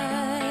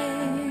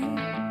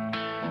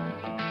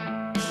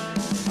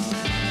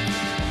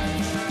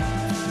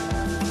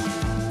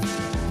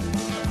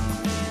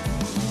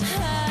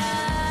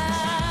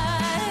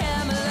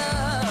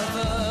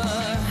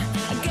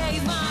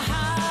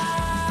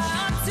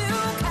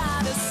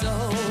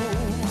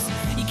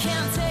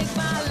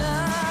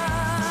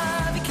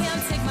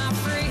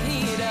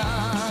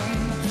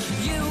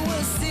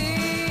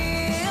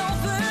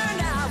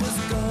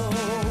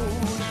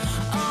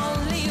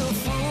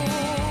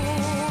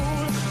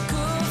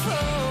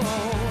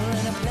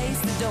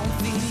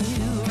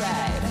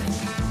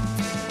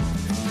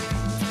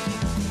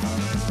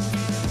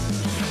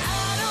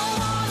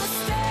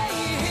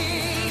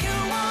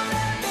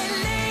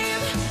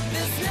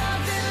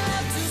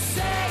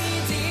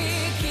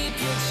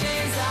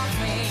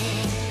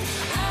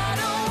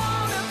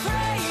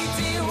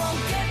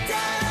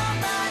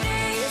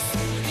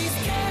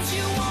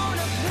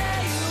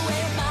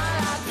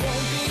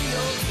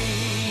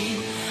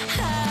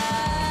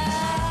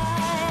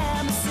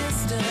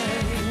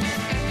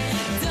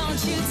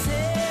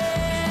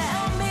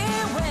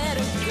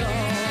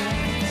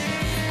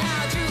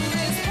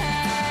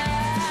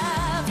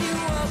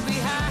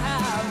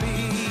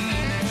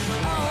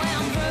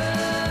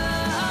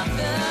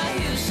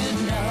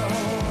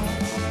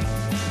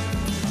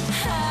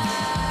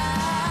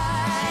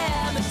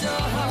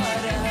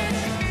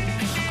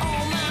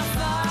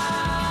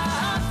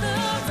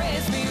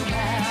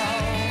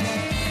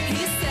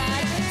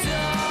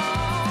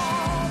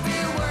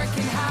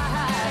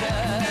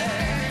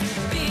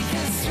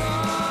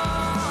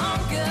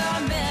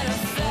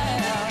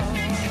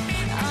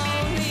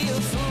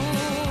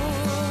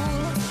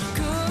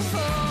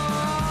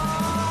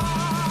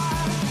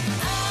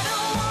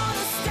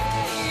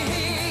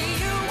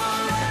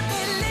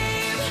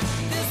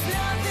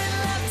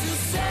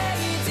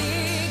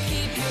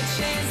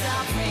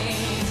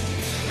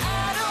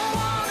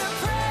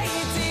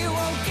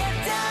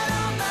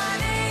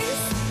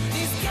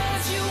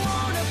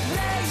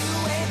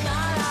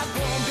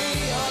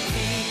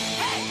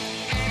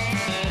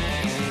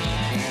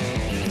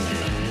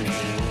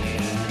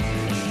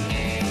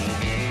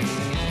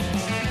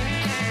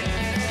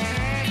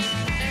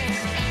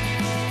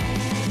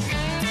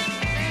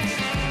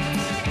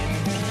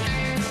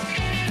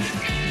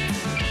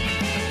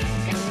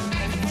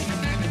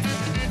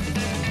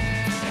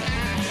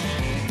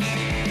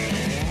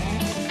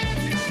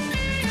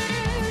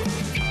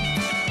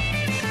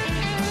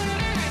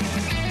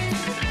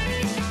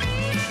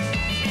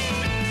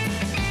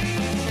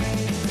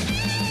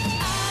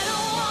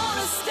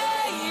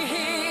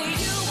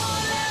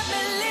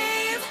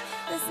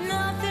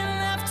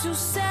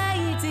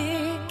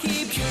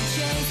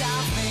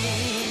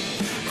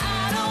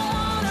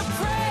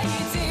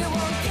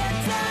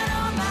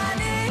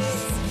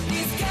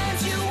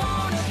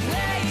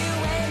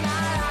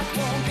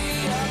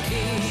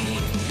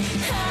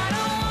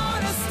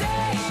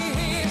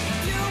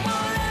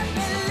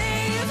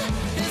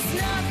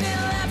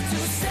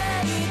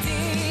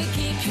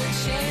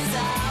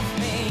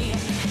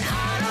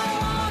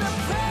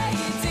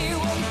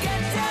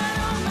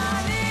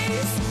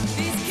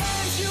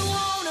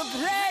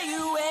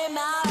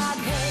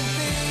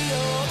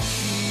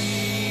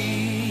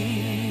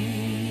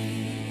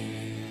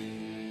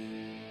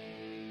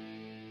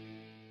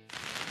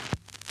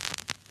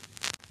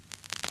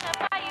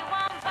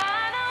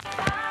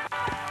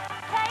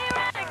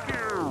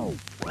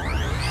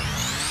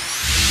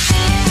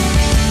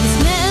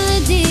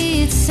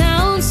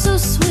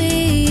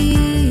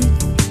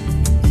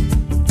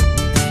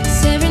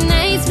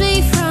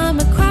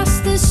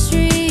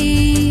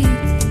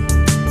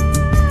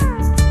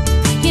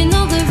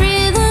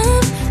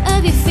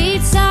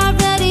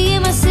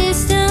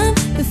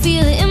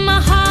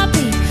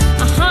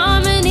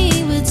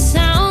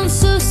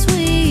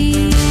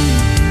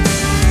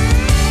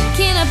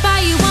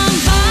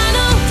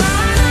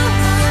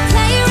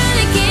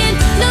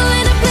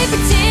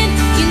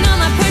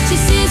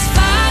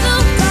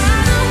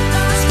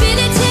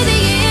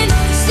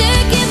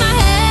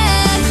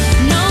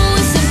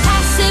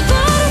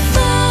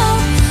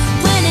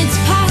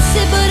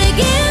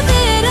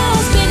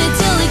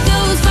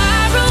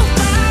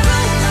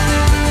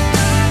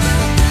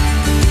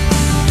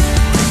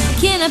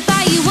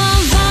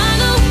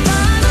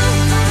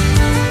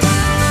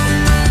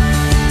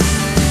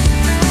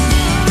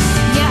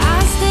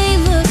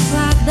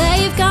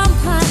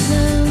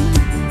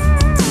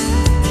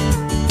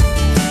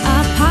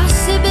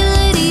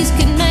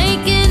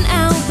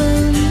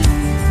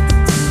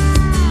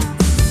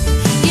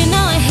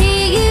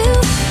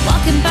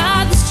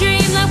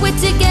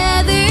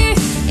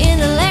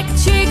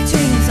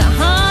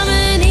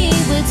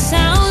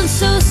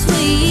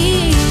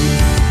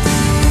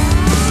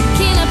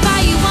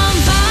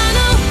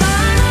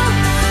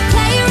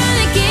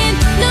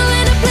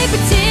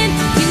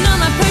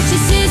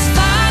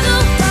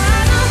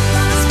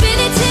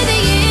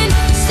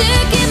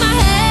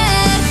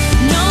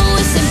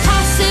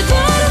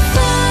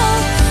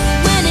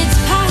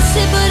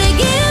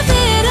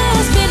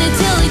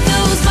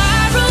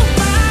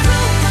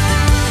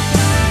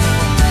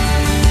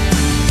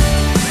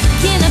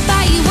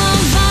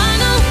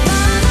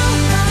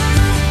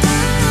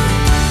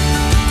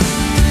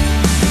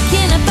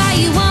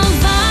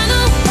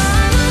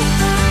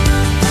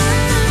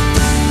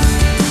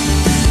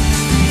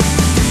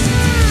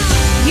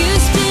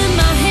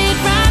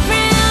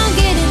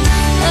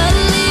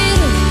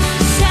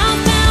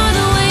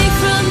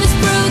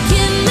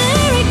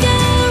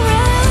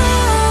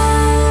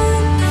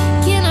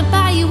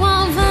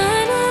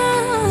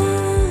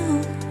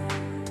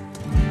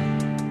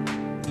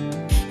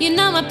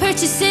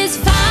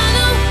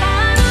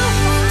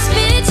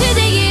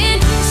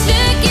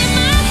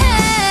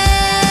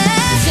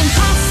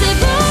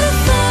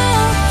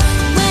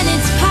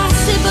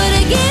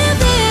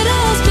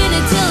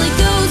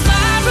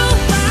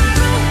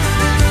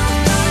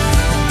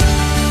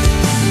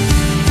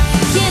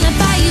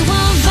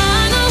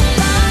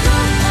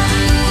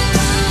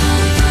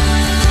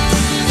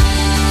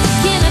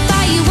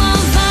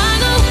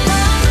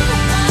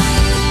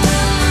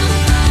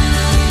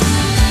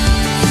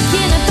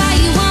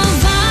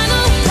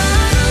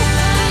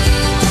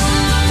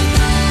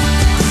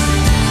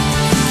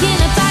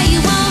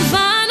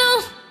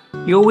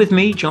 You're with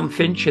me, John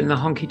Finch, in the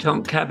Honky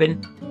Tonk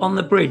Cabin on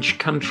the Bridge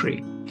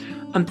Country.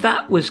 And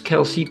that was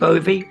Kelsey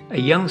Bovey,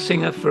 a young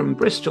singer from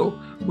Bristol,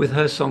 with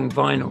her song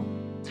Vinyl.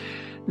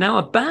 Now,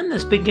 a band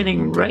that's been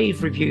getting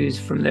rave reviews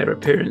from their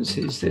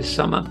appearances this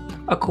summer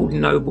are called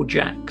Noble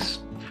Jacks.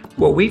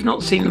 Well, we've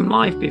not seen them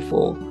live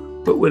before,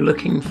 but we're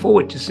looking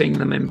forward to seeing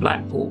them in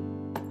Blackpool.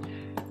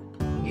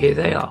 Here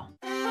they are.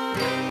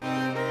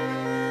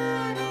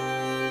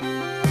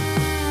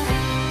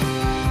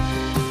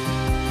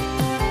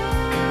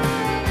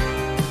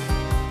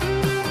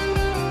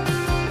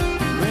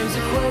 Raise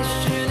a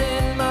question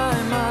in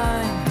my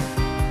mind.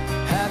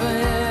 Have I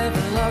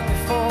ever loved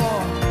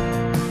before?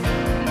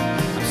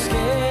 I'm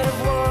scared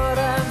of what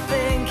I'm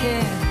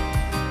thinking.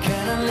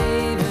 Can I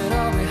leave it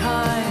all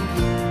behind?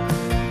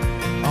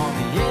 On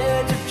the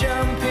edge of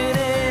jumping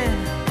in.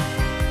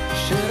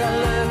 Should I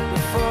look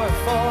before I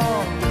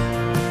fall?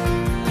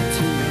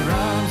 Into your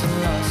arms and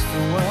lost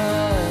for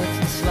words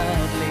and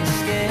slightly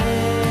scared.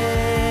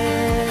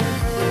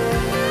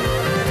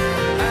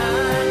 I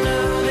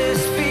know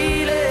this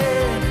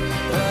feeling,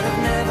 but I've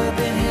never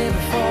been here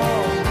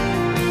before.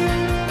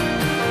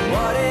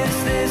 What is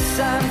this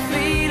I'm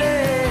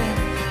feeling?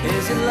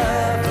 Is it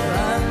love or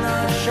I'm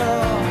not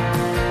sure?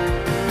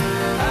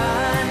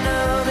 I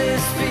know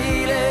this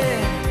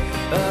feeling,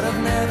 but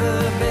I've never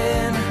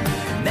been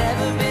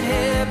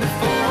here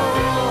before.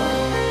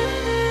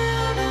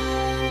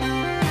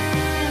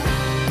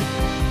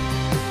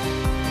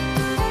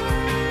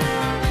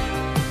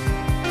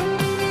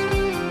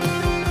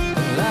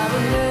 Well, I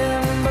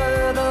remember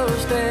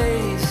those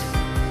days.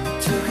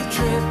 Took a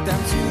trip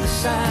down to the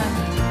sand.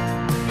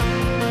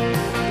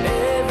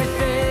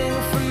 Everything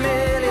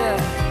familiar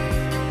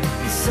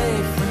is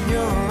safe when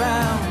you're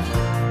around.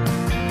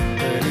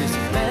 But is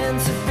it meant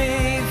to be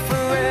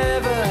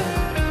forever?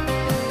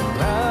 Or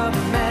are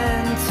we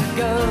meant to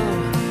go?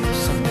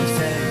 Something's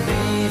telling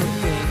me to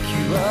pick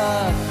you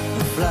up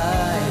and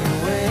fly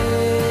away.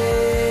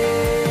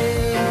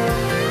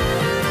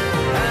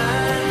 I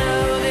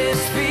know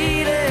this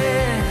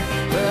feeling,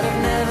 but I've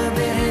never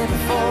been here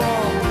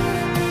before.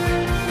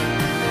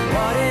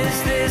 What is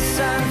this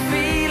I'm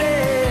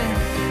feeling?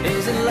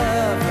 Is it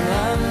love? Well,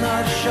 I'm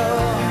not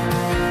sure.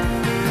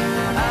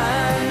 I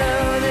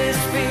know this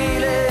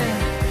feeling,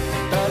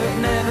 but I've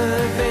never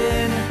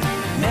been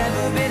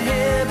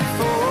here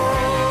before.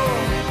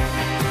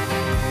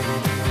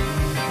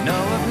 No,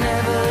 I've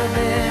never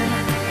been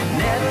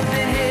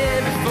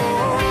here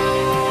before.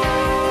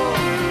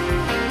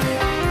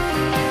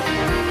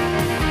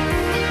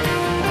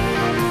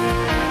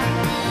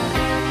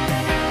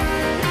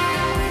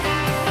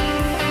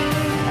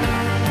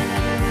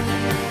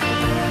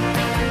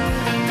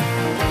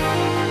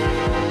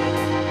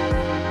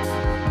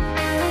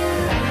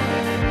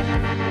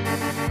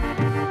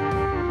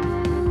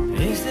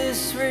 Is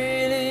this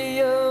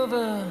really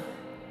over?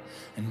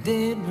 And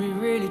did we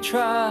really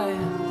try?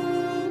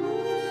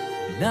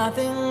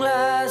 Nothing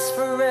lasts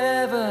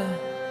forever,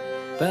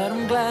 but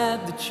I'm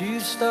glad that you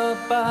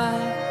stopped by.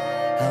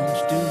 How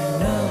much do you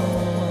know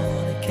I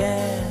wanna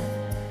care?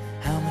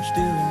 How much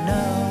do we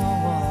know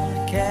I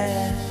wanna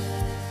care?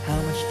 How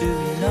much do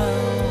we know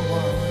I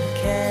wanna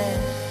care?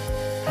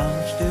 How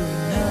much do we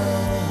know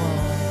I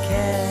wanna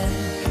care?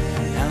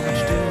 How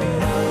much do we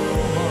know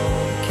I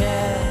wanna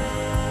care?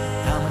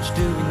 How much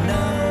do we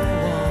know I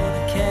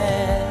wanna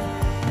care?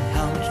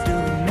 How much do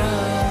we know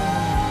I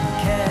wanna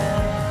care?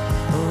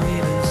 Or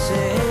even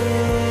say,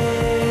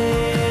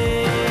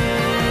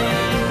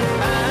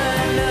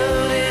 I know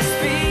this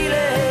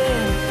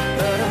feeling,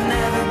 but I've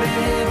never been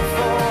here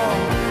before.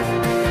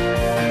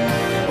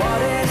 What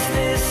is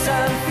this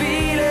I'm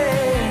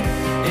feeling?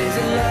 Is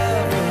it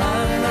love? Well,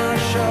 I'm not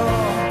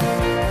sure.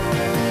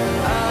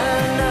 I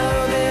know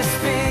this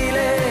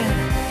feeling,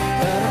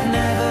 but I've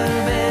never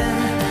been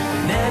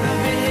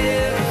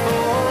here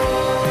before.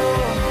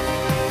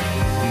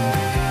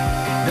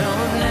 No,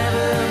 I've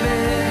never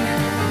been here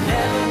before.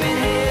 Never been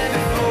here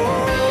before.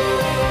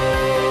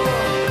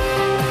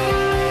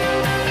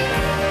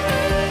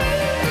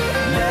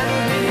 Never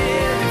been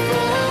here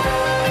before.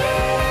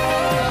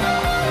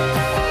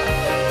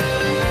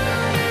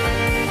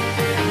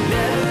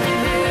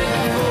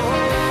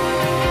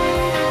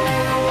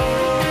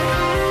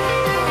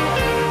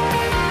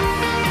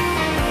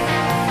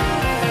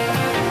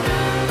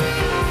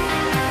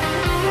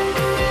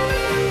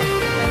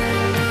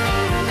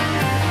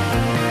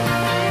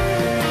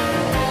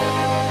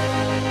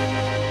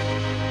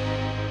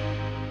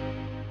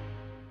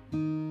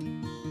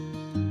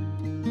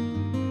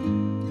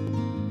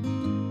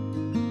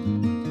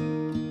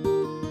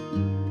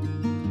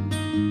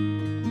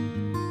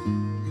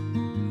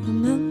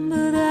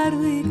 Remember that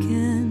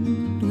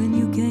weekend when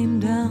you came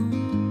down?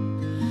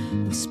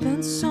 We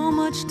spent so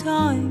much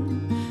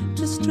time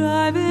just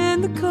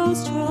driving the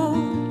coast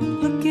road,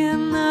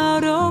 looking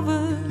out over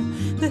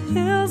the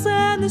hills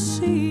and the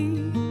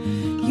sea.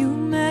 You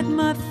met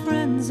my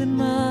friends and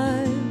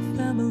my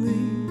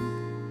family,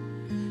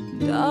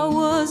 and I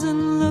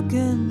wasn't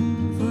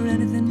looking for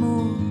anything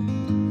more.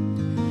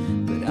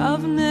 But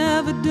I've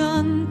never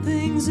done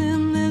things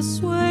in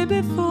this way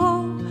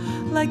before.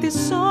 Like this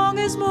song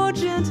is more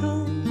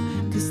gentle,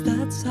 'cause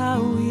that's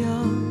how we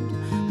are,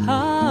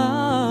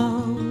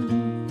 how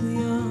we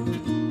are.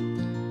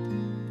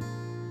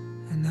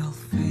 And I'll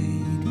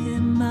fade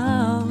him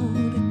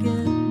out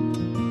again,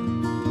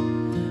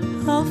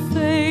 I'll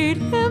fade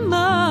him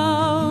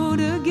out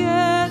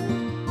again,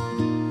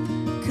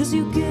 'cause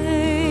you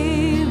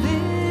gave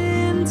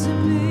in to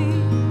me,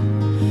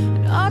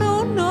 and I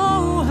don't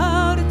know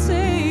how to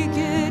take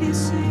it, you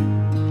see.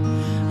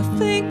 I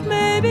think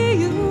maybe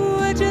you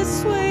were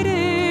just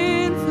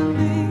waiting for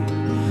me,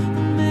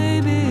 and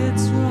maybe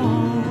it's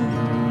wrong.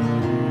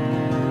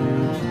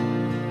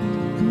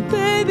 And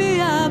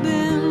baby, I've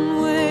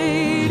been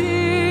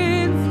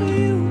waiting for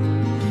you.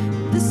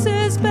 This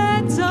is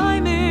bad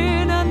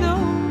timing, I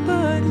know,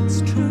 but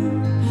it's true.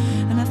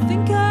 And I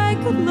think I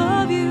could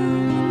love you,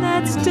 and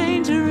that's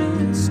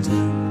dangerous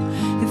too,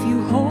 if you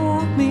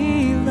hold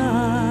me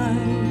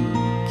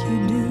like you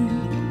do.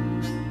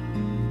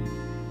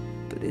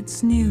 But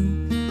it's new.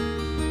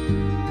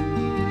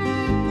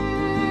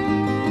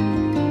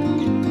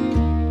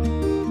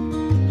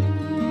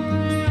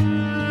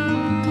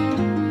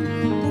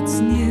 It's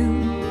new,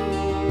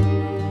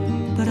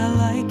 but I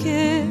like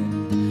it.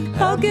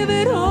 I'll give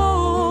it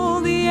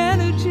all the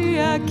energy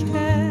I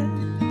can.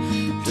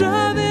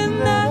 Driving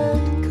that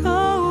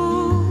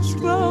coast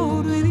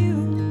road with you.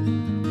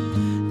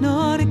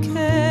 Not a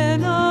care,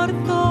 not a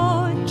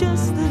thought,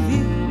 just the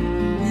view.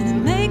 And it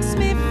makes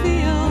me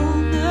feel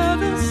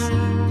nervous,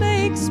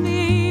 makes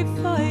me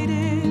fight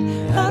it.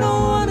 I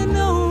don't wanna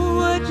know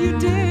what you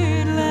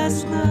did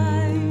last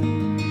night.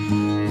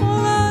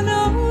 All I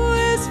know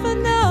is for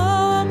now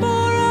I'm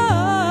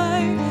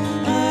alright.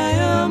 I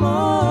am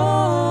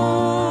alright.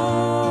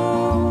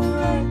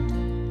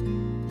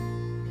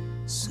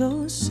 So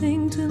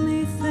sing to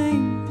me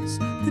things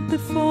that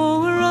before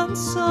were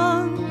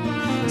unsung.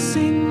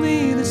 Sing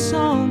me the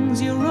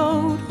songs you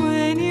wrote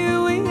when you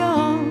were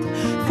young.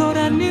 Thought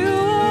I knew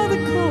all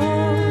the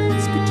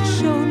chords, but you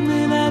showed me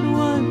that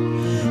one.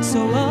 So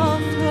I'll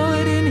throw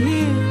it in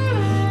here,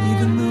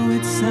 even though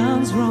it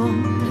sounds wrong.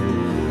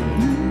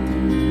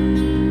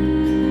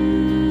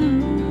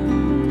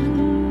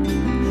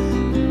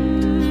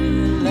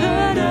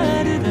 La da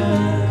da da,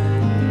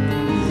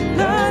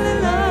 la la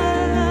la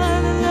la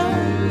la la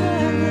la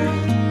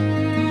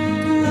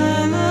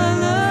la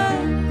la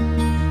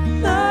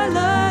la la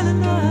la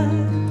la.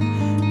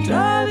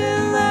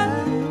 Driving that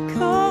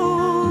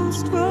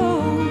coast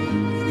road,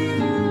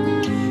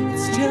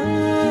 it's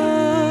just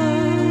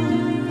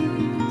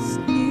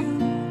new.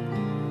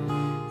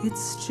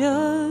 It's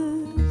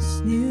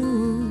just new.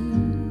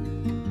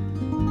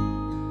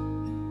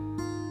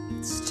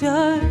 It's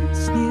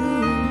just new.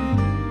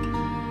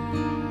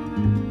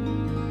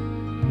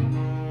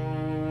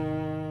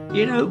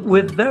 You know,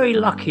 we're very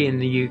lucky in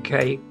the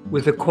UK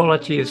with the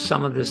quality of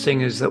some of the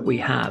singers that we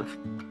have.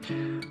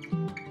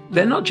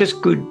 They're not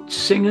just good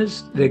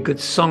singers, they're good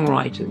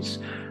songwriters.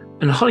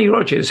 And Holly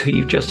Rogers, who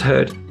you've just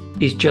heard,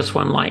 is just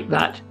one like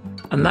that.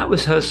 And that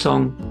was her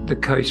song, The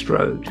Coast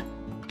Road.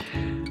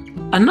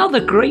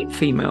 Another great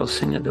female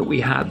singer that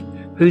we have,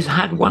 who's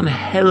had one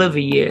hell of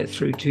a year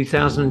through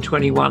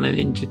 2021 and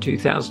into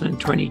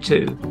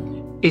 2022,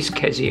 is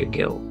Kezia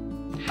Gill.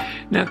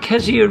 Now,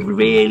 Kezia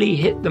really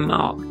hit the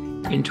mark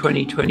in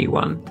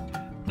 2021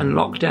 and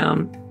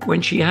lockdown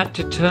when she had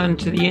to turn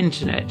to the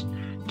internet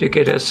to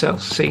get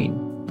herself seen.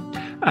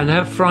 And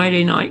her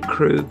Friday night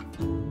crew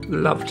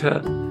loved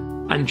her,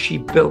 and she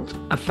built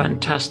a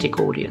fantastic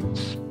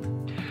audience.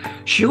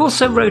 She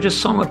also wrote a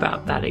song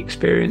about that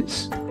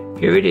experience.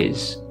 Here it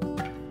is,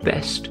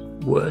 Best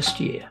Worst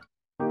Year.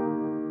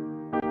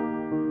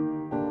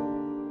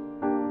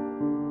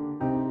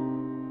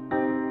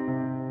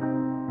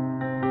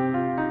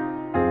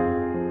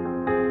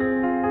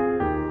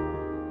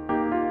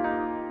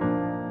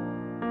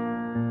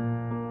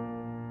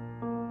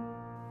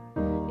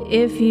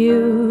 If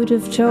you'd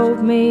have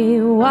told me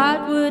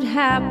what would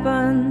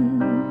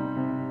happen,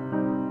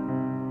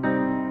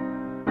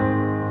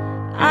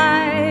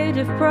 I'd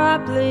have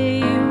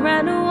probably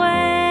run away.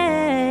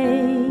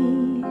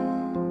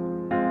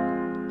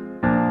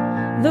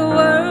 The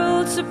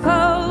world's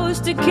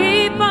supposed to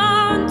keep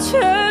on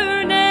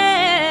turning,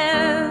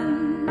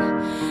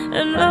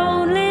 and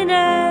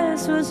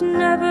loneliness was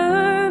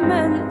never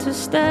meant to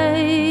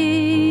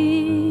stay.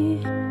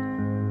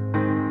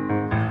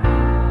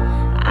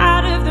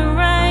 Out of the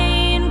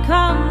rain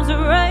comes a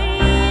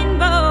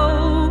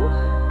rainbow.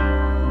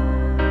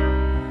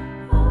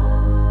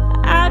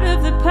 Out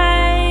of the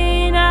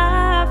pain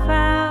I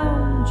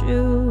found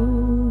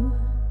you.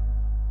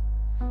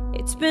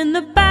 It's been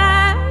the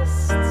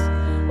best,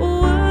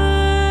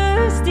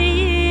 worst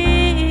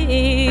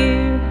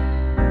year,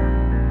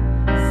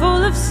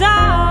 full of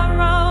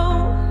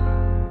sorrow,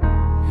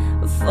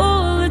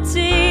 full of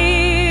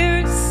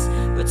tears,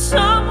 but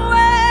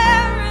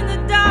somewhere in the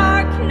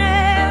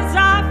darkness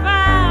I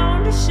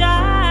found a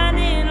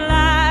shining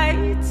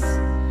light.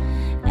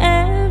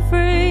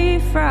 Every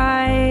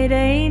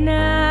Friday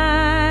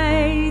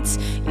night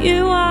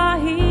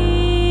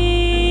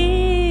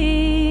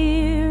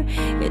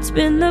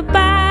the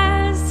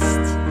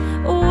best,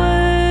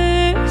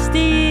 worst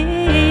year.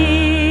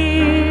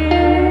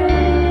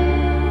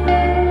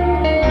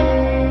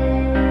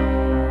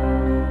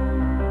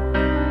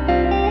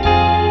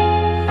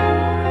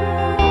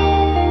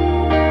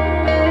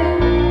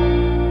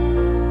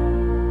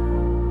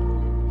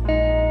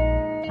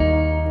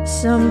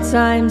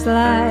 Sometimes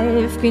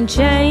life can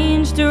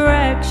change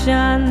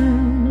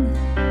direction,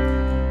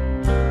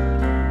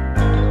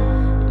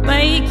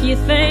 make you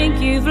think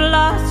you've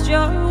lost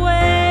your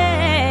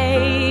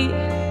way,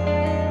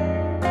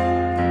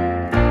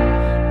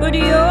 but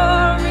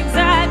you're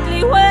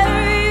exactly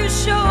where you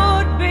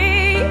should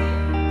be.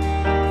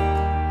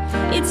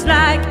 It's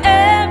like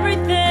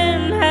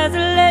everything has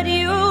led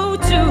you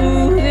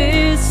to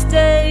this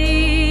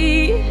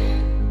state.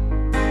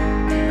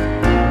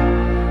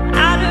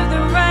 Out of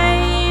the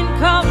rain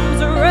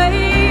comes a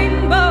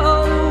rainbow,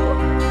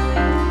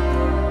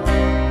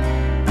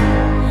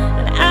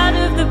 and out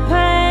of the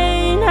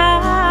pain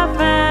I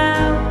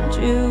found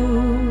you.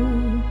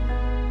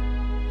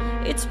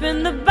 It's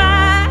been the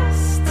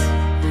best,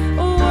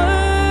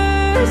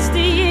 worst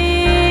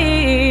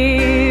year,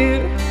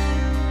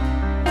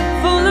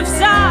 full of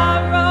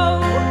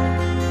sorrow,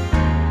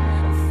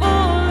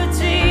 full of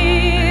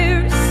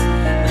tears.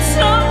 But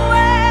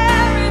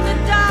somewhere in the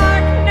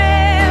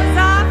darkness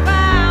I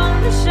found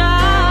a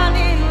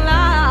shining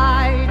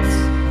light.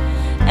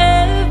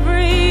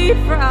 Every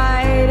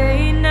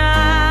Friday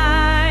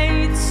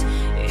night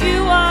you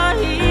are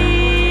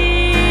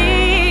here.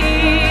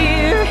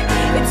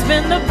 It's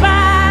been the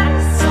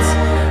best,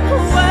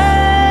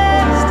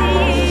 worst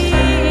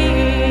year,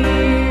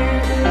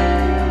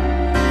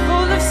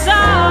 full of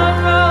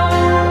sorrow,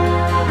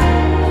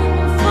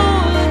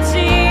 full of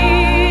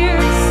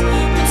tears.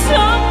 But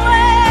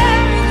somewhere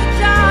in the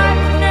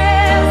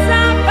darkness I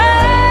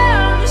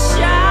found a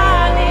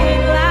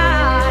shining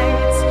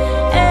light.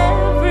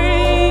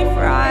 Every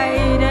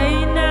Friday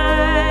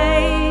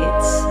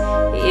night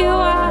you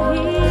are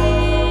here.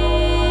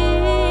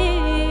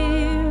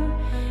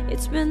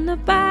 It's been the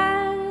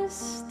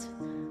best,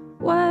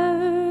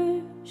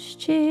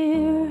 worst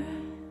year.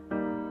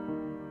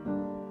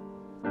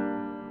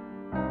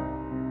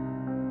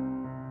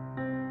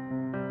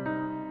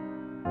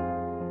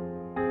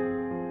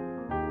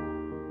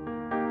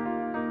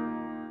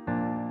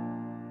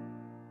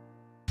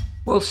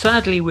 Well,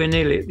 sadly, we're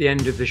nearly at the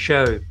end of the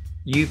show.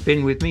 You've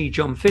been with me,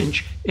 John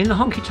Finch, in the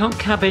Honky Tonk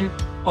Cabin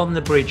on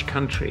the Bridge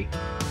Country.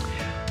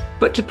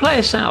 But to play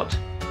us out,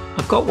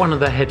 I've got one of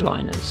the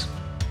headliners.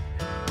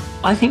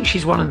 I think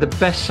she's one of the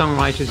best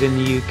songwriters in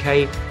the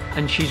UK,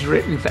 and she's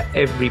written for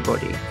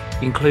everybody,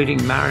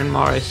 including Maren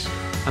Morris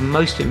and,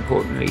 most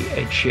importantly,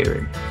 Ed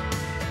Sheeran.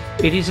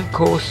 It is, of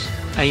course,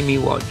 Amy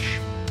Wadge,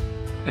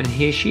 and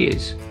here she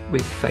is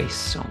with Face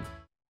Song.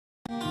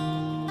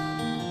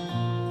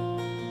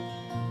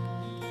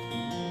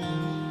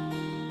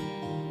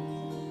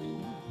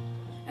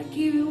 I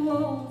give you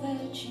all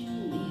that you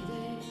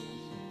needed.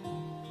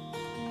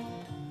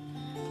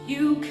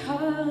 You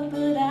cut,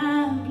 but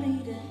I'm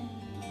bleeding.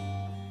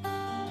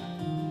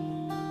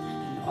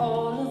 And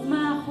all of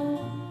my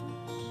hope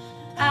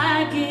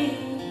I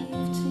gave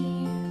to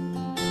you.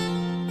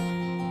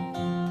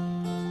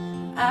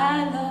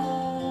 I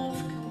love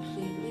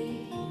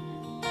completely.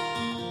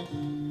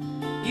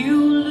 You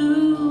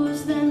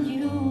lose, then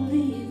you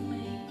leave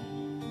me.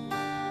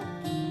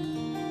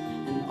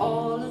 And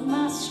all of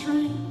my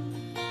strength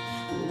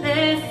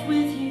left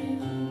with you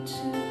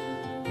too.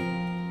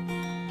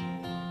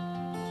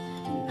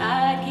 And I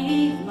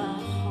gave my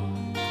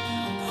heart,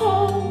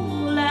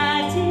 all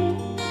I did.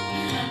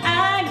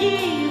 I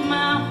gave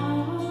my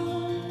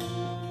heart,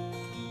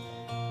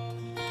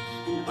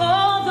 and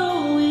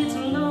although it's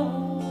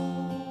low,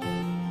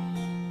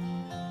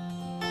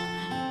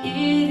 it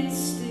is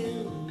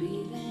still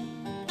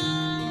beating.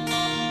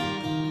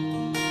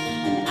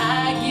 And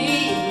I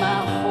gave my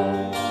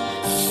whole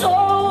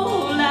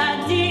soul, I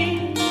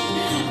did.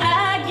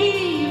 I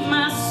gave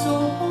my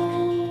soul,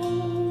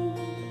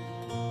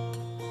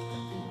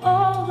 and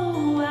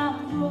although I'm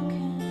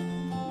broken,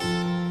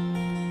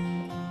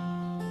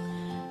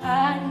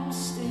 I'm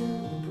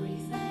still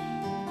breathing.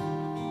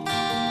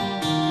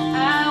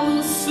 I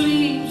will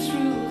sleep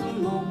through the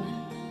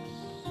moments,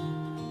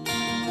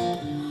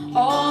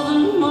 all the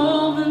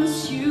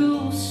moments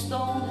you've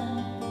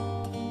stolen.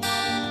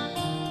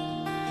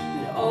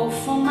 And oh,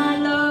 for my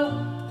love,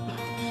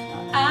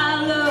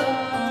 I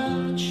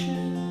learned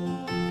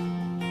true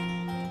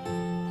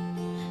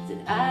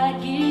that I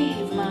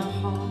gave my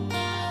heart,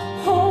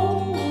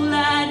 all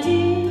I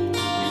did.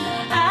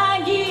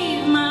 I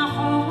gave my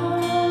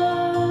heart,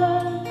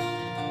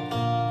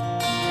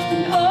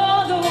 and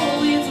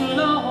although it's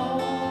low,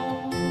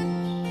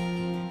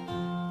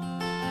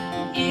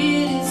 it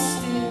is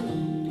still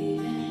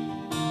beating.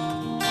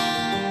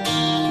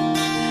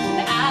 And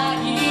I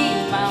gave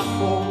my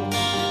whole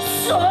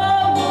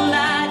soul,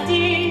 I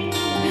did.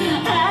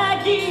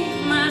 I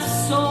gave my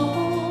soul,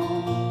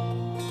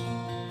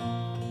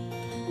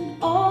 and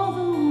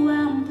although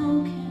I'm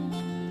broken,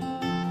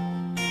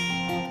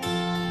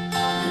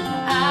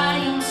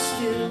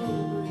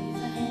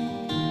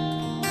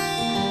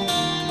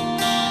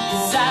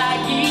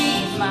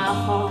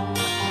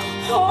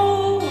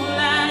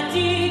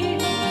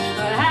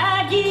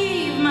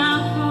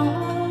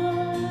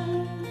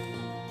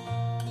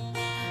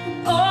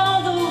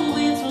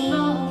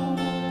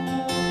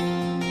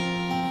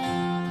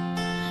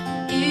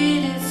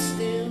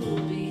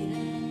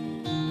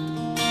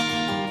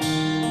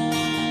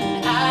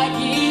 I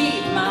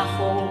give my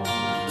whole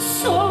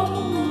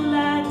soul